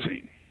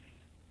magazine.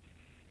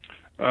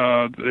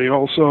 They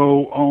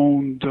also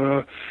owned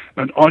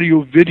an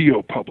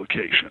audio-video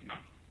publication.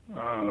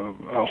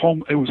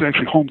 It was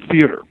actually Home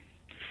Theater.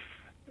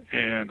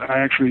 And I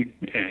actually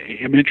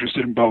am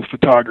interested in both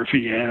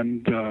photography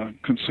and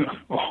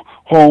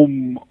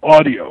home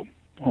audio,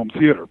 home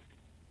theater.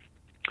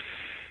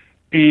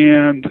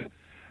 And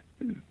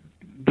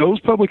those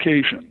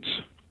publications,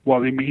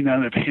 while they may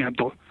not have had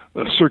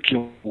the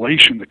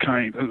circulation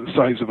the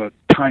size of a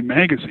Time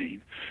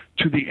magazine,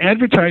 to the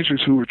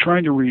advertisers who were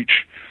trying to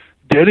reach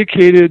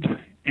dedicated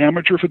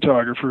amateur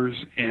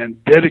photographers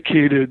and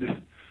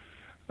dedicated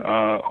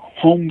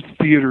home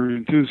theater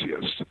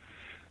enthusiasts,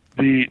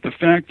 the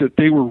fact that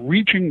they were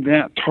reaching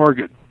that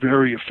target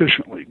very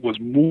efficiently was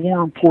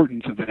more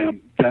important to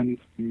them than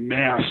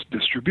mass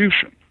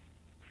distribution.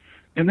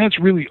 And that's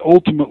really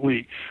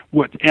ultimately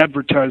what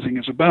advertising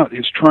is about,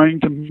 is trying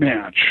to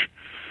match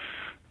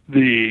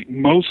the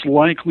most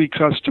likely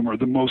customer,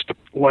 the most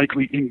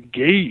likely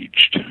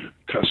engaged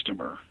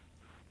customer,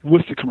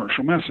 with the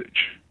commercial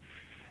message.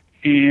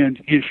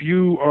 And if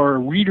you are a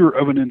reader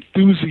of an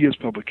enthusiast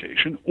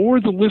publication or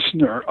the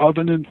listener of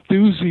an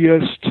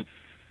enthusiast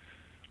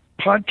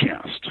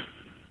podcast,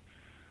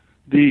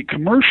 the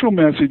commercial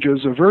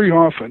messages are very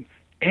often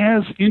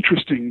as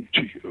interesting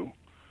to you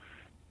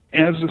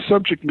as the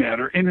subject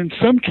matter, and in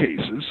some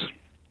cases,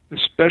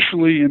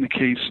 especially in the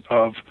case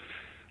of,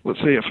 let's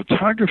say, a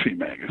photography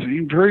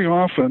magazine, very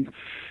often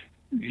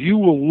you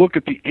will look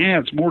at the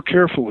ads more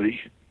carefully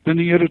than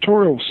the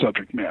editorial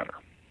subject matter,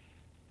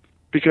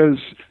 because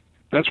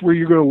that's where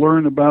you're going to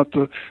learn about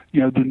the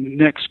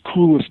next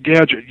coolest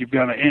gadget you've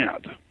got to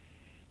add.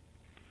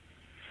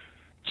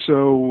 So,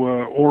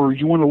 or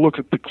you want to look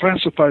at the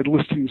classified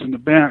listings in the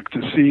back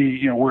to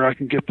see, where I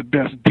can get the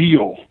best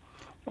deal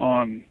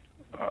on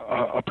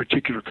a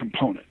particular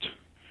component.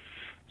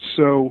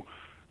 So,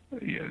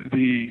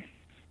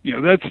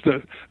 that's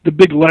the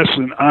big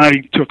lesson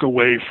I took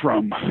away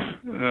from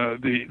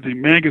the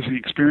magazine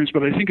experience,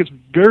 but I think it's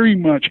very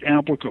much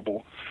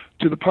applicable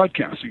to the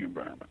podcasting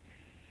environment.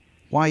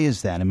 Why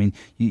is that? I mean,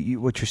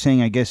 what you're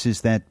saying, I guess,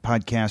 is that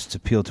podcasts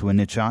appeal to a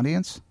niche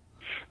audience?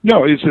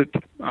 No, is that,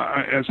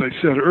 as I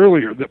said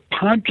earlier, that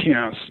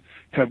podcasts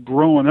have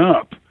grown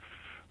up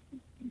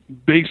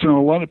based on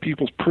a lot of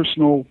people's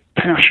personal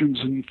passions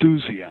and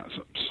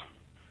enthusiasms.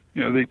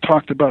 They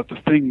talked about the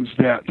things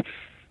that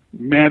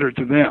matter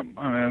to them.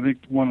 I think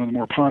one of the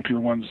more popular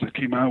ones that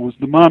came out was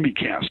the Mommy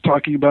Cast,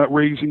 talking about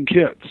raising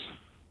kids.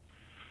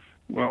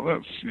 Well,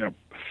 that's,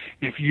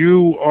 if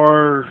you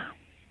are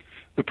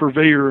the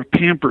purveyor of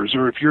Pampers,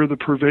 or if you're the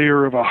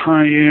purveyor of a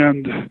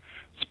high-end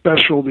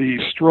specialty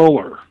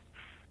stroller,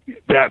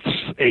 that's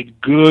a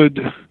good,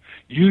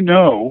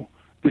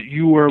 that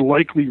you are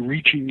likely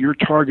reaching your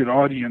target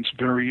audience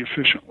very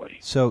efficiently.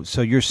 So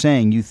you're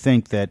saying you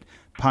think that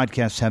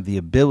podcasts have the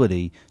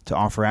ability to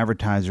offer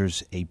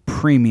advertisers a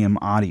premium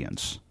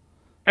audience?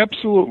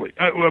 Absolutely.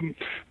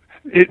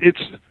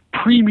 It's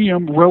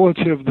premium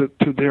relative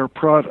to their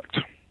product.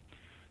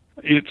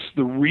 It's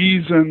the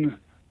reason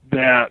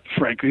that,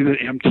 frankly, that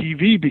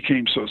MTV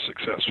became so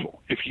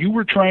successful. If you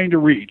were trying to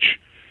reach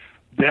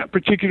that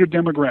particular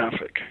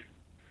demographic,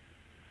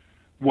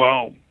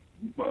 well,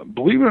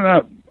 believe it or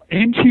not,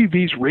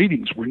 MTV's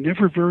ratings were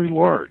never very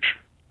large.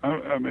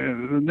 I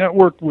mean, the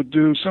network would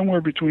do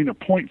somewhere between a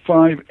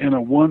 0.5 and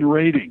a 1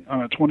 rating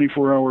on a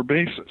 24-hour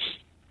basis.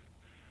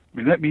 I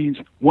mean, that means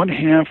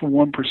 0.5% of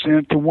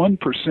 1% to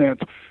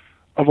 1%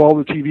 of all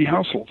the TV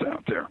households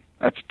out there.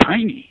 That's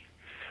tiny.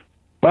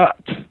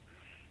 But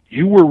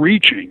you were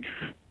reaching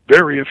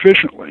very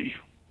efficiently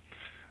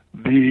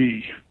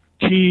the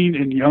teen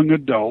and young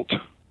adult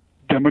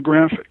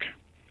demographic.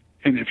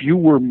 And if you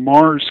were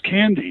Mars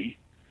Candy,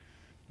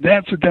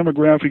 that's a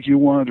demographic you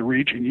wanted to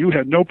reach, and you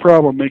had no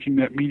problem making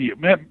that media.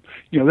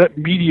 That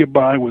media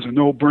buy was a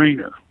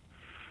no-brainer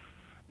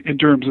in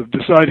terms of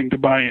deciding to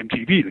buy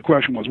MTV. The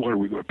question was, what are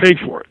we going to pay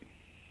for it?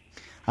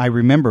 I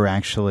remember,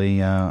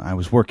 actually, I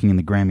was working in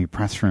the Grammy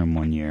press room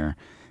one year,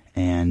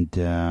 and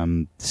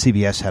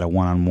CBS had a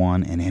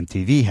one-on-one, and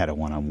MTV had a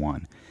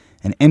one-on-one.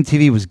 And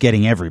MTV was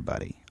getting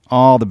everybody.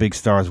 All the big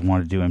stars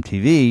wanted to do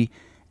MTV.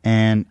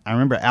 And I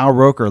remember Al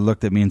Roker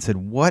looked at me and said,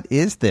 "What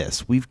is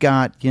this? We've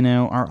got,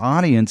 our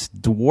audience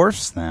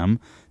dwarfs them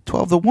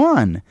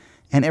 12-1,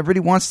 and everybody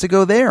wants to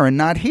go there and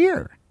not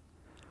here."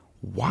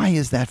 Why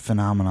is that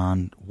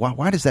phenomenon?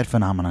 Why does that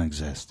phenomenon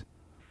exist?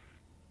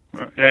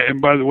 And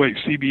by the way,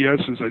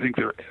 CBS is, I think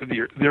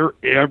their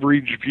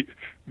average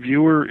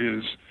viewer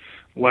is,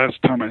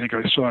 last time I think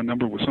I saw a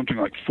number was something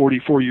like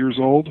 44 years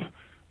old,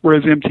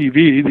 whereas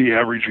MTV, the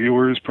average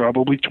viewer is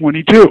probably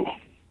 22.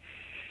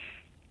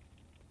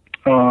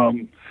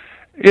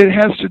 It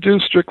has to do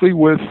strictly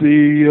with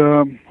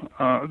the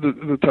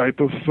type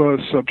of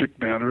subject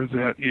matter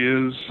that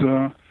is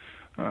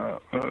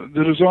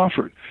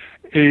offered.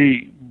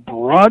 A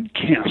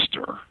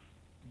broadcaster,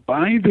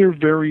 by their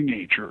very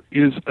nature,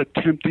 is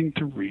attempting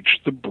to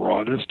reach the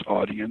broadest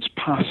audience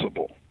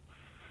possible.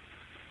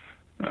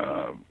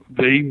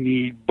 They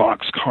need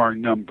boxcar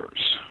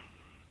numbers,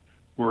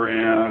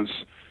 whereas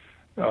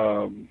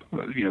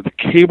the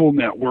cable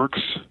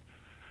networks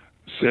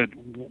said,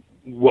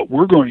 what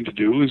we're going to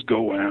do is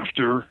go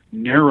after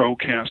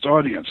narrowcast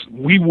audience.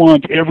 We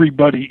want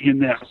everybody in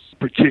that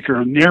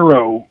particular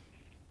narrow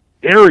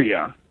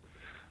area,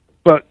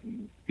 but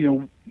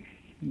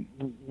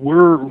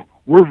we're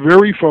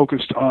very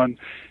focused on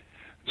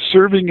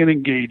serving and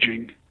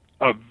engaging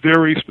a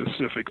very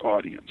specific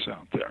audience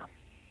out there,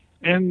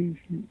 and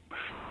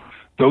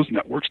those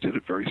networks did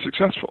it very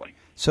successfully.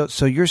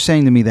 So you're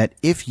saying to me that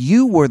if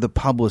you were the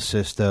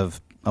publicist of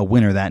a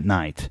winner that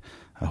night,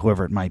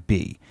 whoever it might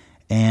be,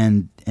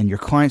 and your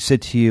client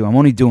said to you, "I'm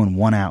only doing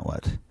one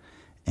outlet,"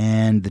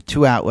 and the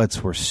two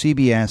outlets were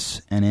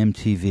CBS and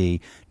MTV,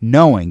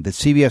 knowing that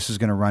CBS is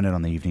going to run it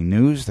on the evening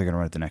news, they're going to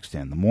run it the next day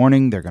in the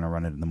morning, they're going to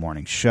run it in the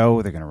morning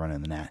show, they're going to run it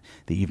in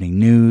the evening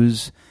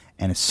news,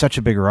 and it's such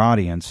a bigger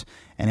audience,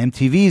 and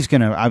MTV is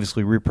going to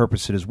obviously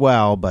repurpose it as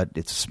well, but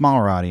it's a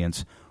smaller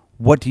audience.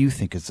 What do you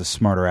think is the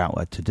smarter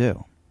outlet to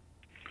do?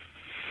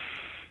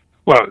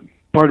 Well,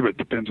 part of it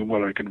depends on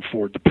what I can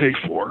afford to pay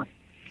for.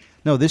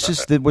 No, this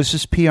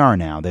is PR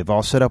now. They've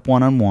all set up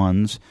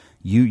one-on-ones.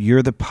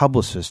 You're the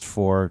publicist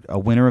for a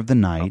winner of the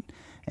night,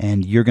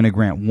 and you're going to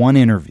grant one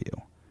interview.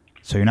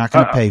 So you're not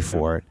going to pay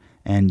for it,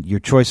 and your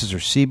choices are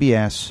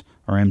CBS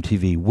or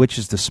MTV. Which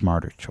is the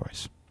smarter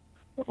choice?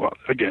 Well,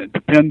 again, it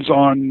depends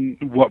on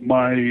what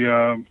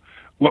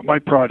my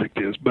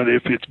product is. But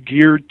if it's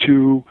geared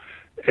to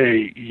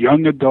a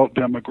young adult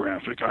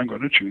demographic, I'm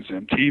going to choose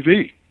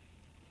MTV.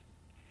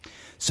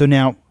 So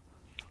now,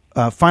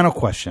 final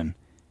question.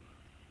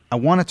 I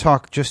want to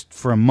talk just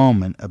for a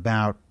moment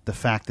about the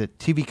fact that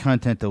TV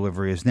content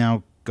delivery is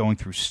now going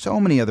through so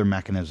many other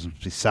mechanisms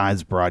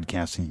besides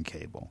broadcasting and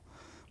cable.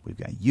 We've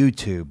got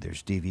YouTube,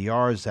 there's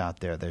DVRs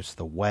out there, there's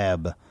the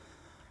web.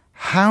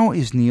 How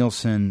is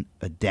Nielsen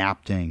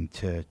adapting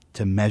to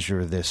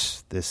measure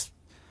this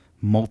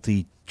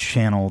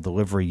multi-channel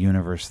delivery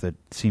universe that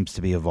seems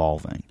to be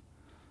evolving?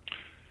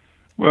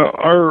 Well,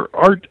 our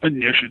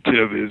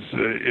initiative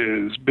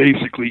is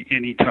basically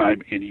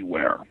anytime,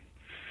 anywhere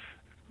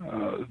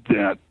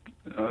that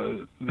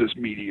this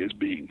media is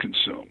being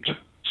consumed.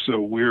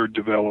 So we're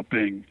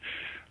developing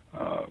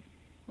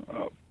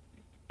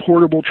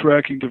portable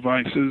tracking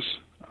devices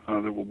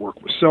that will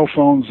work with cell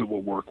phones, that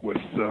will work with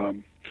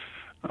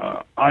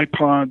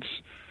iPods.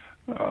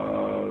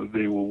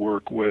 They will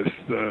work with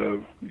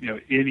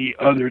any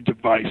other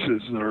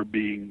devices that are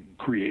being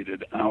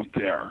created out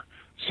there,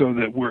 so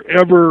that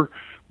wherever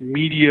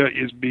media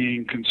is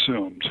being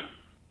consumed,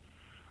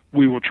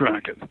 we will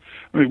track it.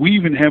 I mean, we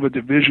even have a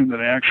division that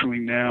actually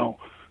now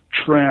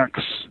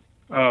tracks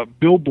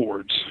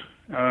billboards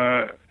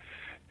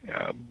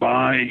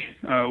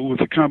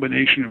with a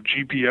combination of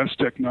GPS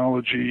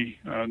technology,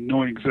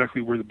 knowing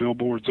exactly where the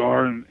billboards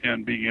are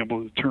and being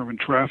able to determine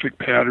traffic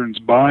patterns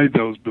by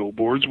those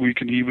billboards. We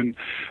can even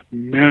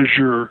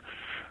measure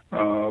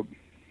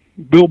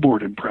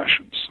billboard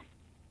impressions.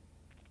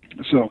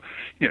 So,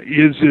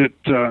 is it,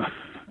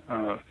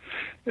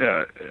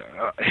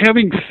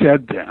 having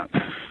said that,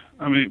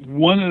 I mean,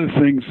 one of the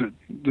things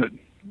that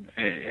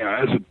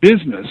as a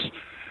business,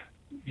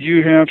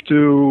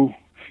 you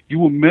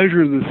will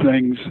measure the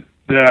things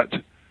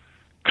that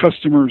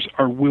customers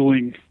are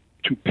willing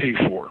to pay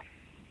for.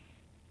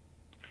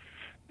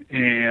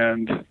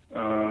 And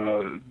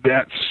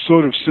that's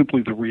sort of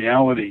simply the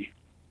reality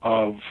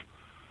of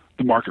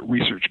the market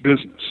research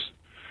business.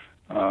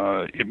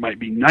 It might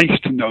be nice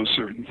to know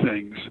certain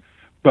things,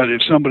 but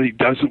if somebody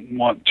doesn't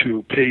want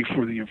to pay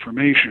for the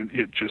information,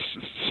 it just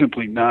is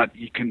simply not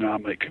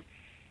economic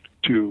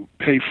to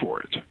pay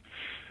for it.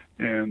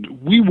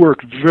 And we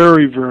work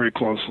very, very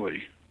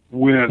closely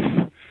with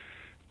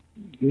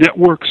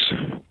networks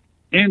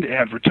and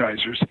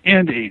advertisers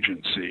and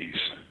agencies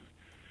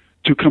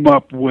to come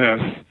up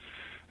with,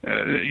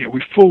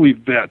 we fully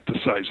vet the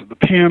size of the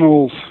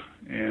panels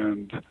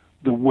and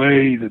the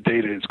way the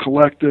data is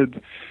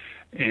collected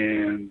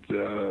and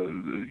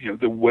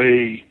the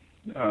way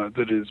that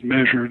it is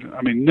measured.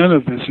 I mean, none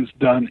of this is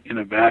done in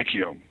a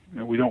vacuum.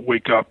 We don't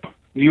wake up,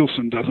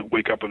 Nielsen doesn't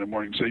wake up in the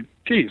morning and say,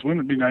 geez,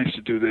 wouldn't it be nice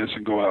to do this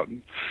and go out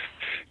and,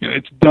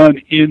 it's done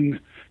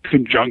in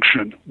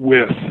conjunction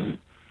with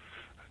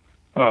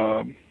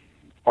our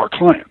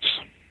clients.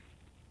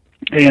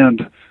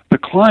 And the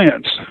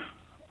clients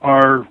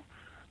are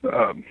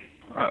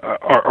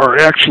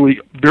actually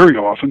very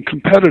often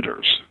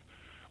competitors,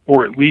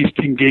 or at least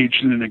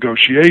engaged in a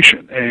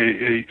negotiation.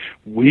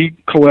 We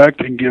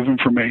collect and give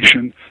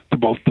information to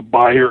both the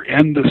buyer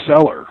and the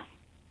seller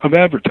of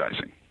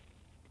advertising.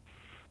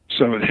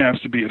 So it has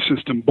to be a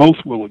system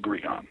both will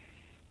agree on.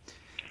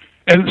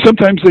 And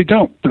sometimes they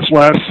don't. This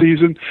last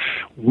season,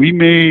 we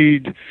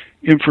made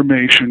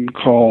information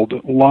called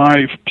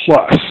Live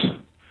Plus.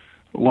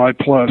 Live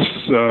Plus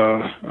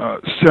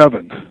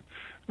 7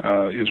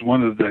 is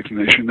one of the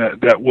definitions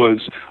that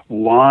was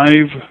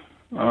live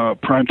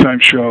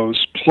primetime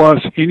shows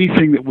plus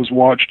anything that was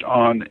watched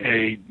on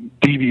a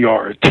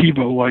DVR, a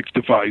TiVo-like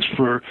device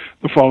for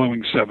the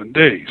following 7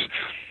 days.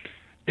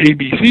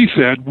 ABC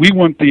said, we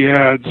want the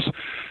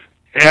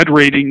ad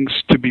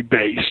ratings to be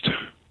based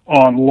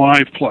on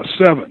Live Plus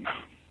 7.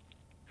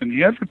 And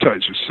the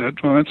advertisers said,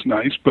 well, that's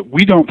nice, but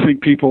we don't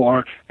think people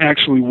are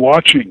actually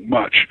watching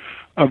much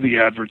of the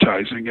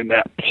advertising in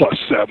that Plus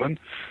 7.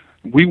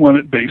 We want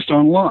it based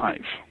on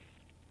live.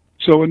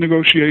 So a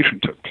negotiation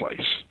took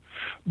place.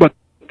 But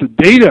the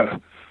data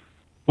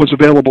was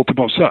available to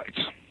both sides.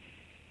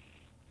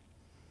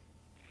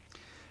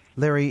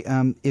 Larry,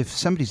 if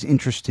somebody's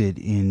interested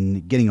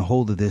in getting a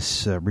hold of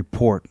this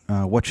report,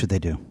 what should they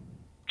do?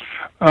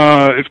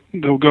 If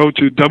they'll go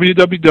to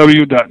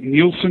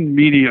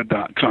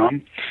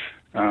www.nielsenmedia.com.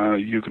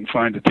 You can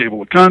find a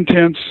table of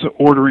contents,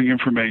 ordering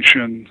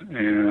information,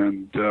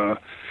 and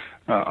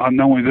on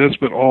not only this,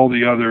 but all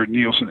the other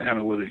Nielsen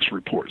Analytics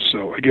reports.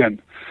 So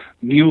again,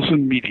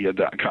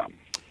 nielsenmedia.com.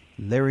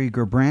 Larry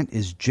Gerbrandt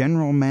is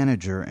General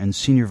Manager and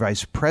Senior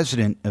Vice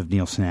President of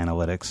Nielsen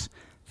Analytics.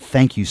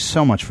 Thank you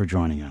so much for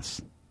joining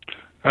us.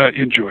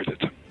 Enjoyed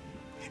it.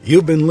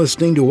 You've been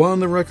listening to On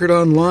the Record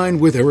Online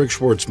with Eric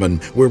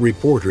Schwartzman, where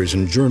reporters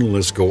and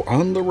journalists go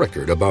on the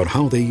record about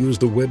how they use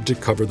the web to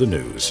cover the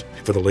news.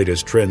 For the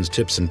latest trends,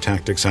 tips, and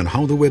tactics on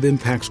how the web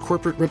impacts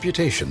corporate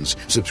reputations,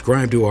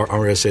 subscribe to our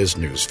RSS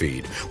news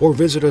feed or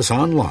visit us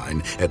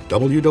online at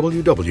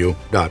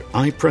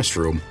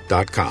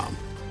www.ipressroom.com.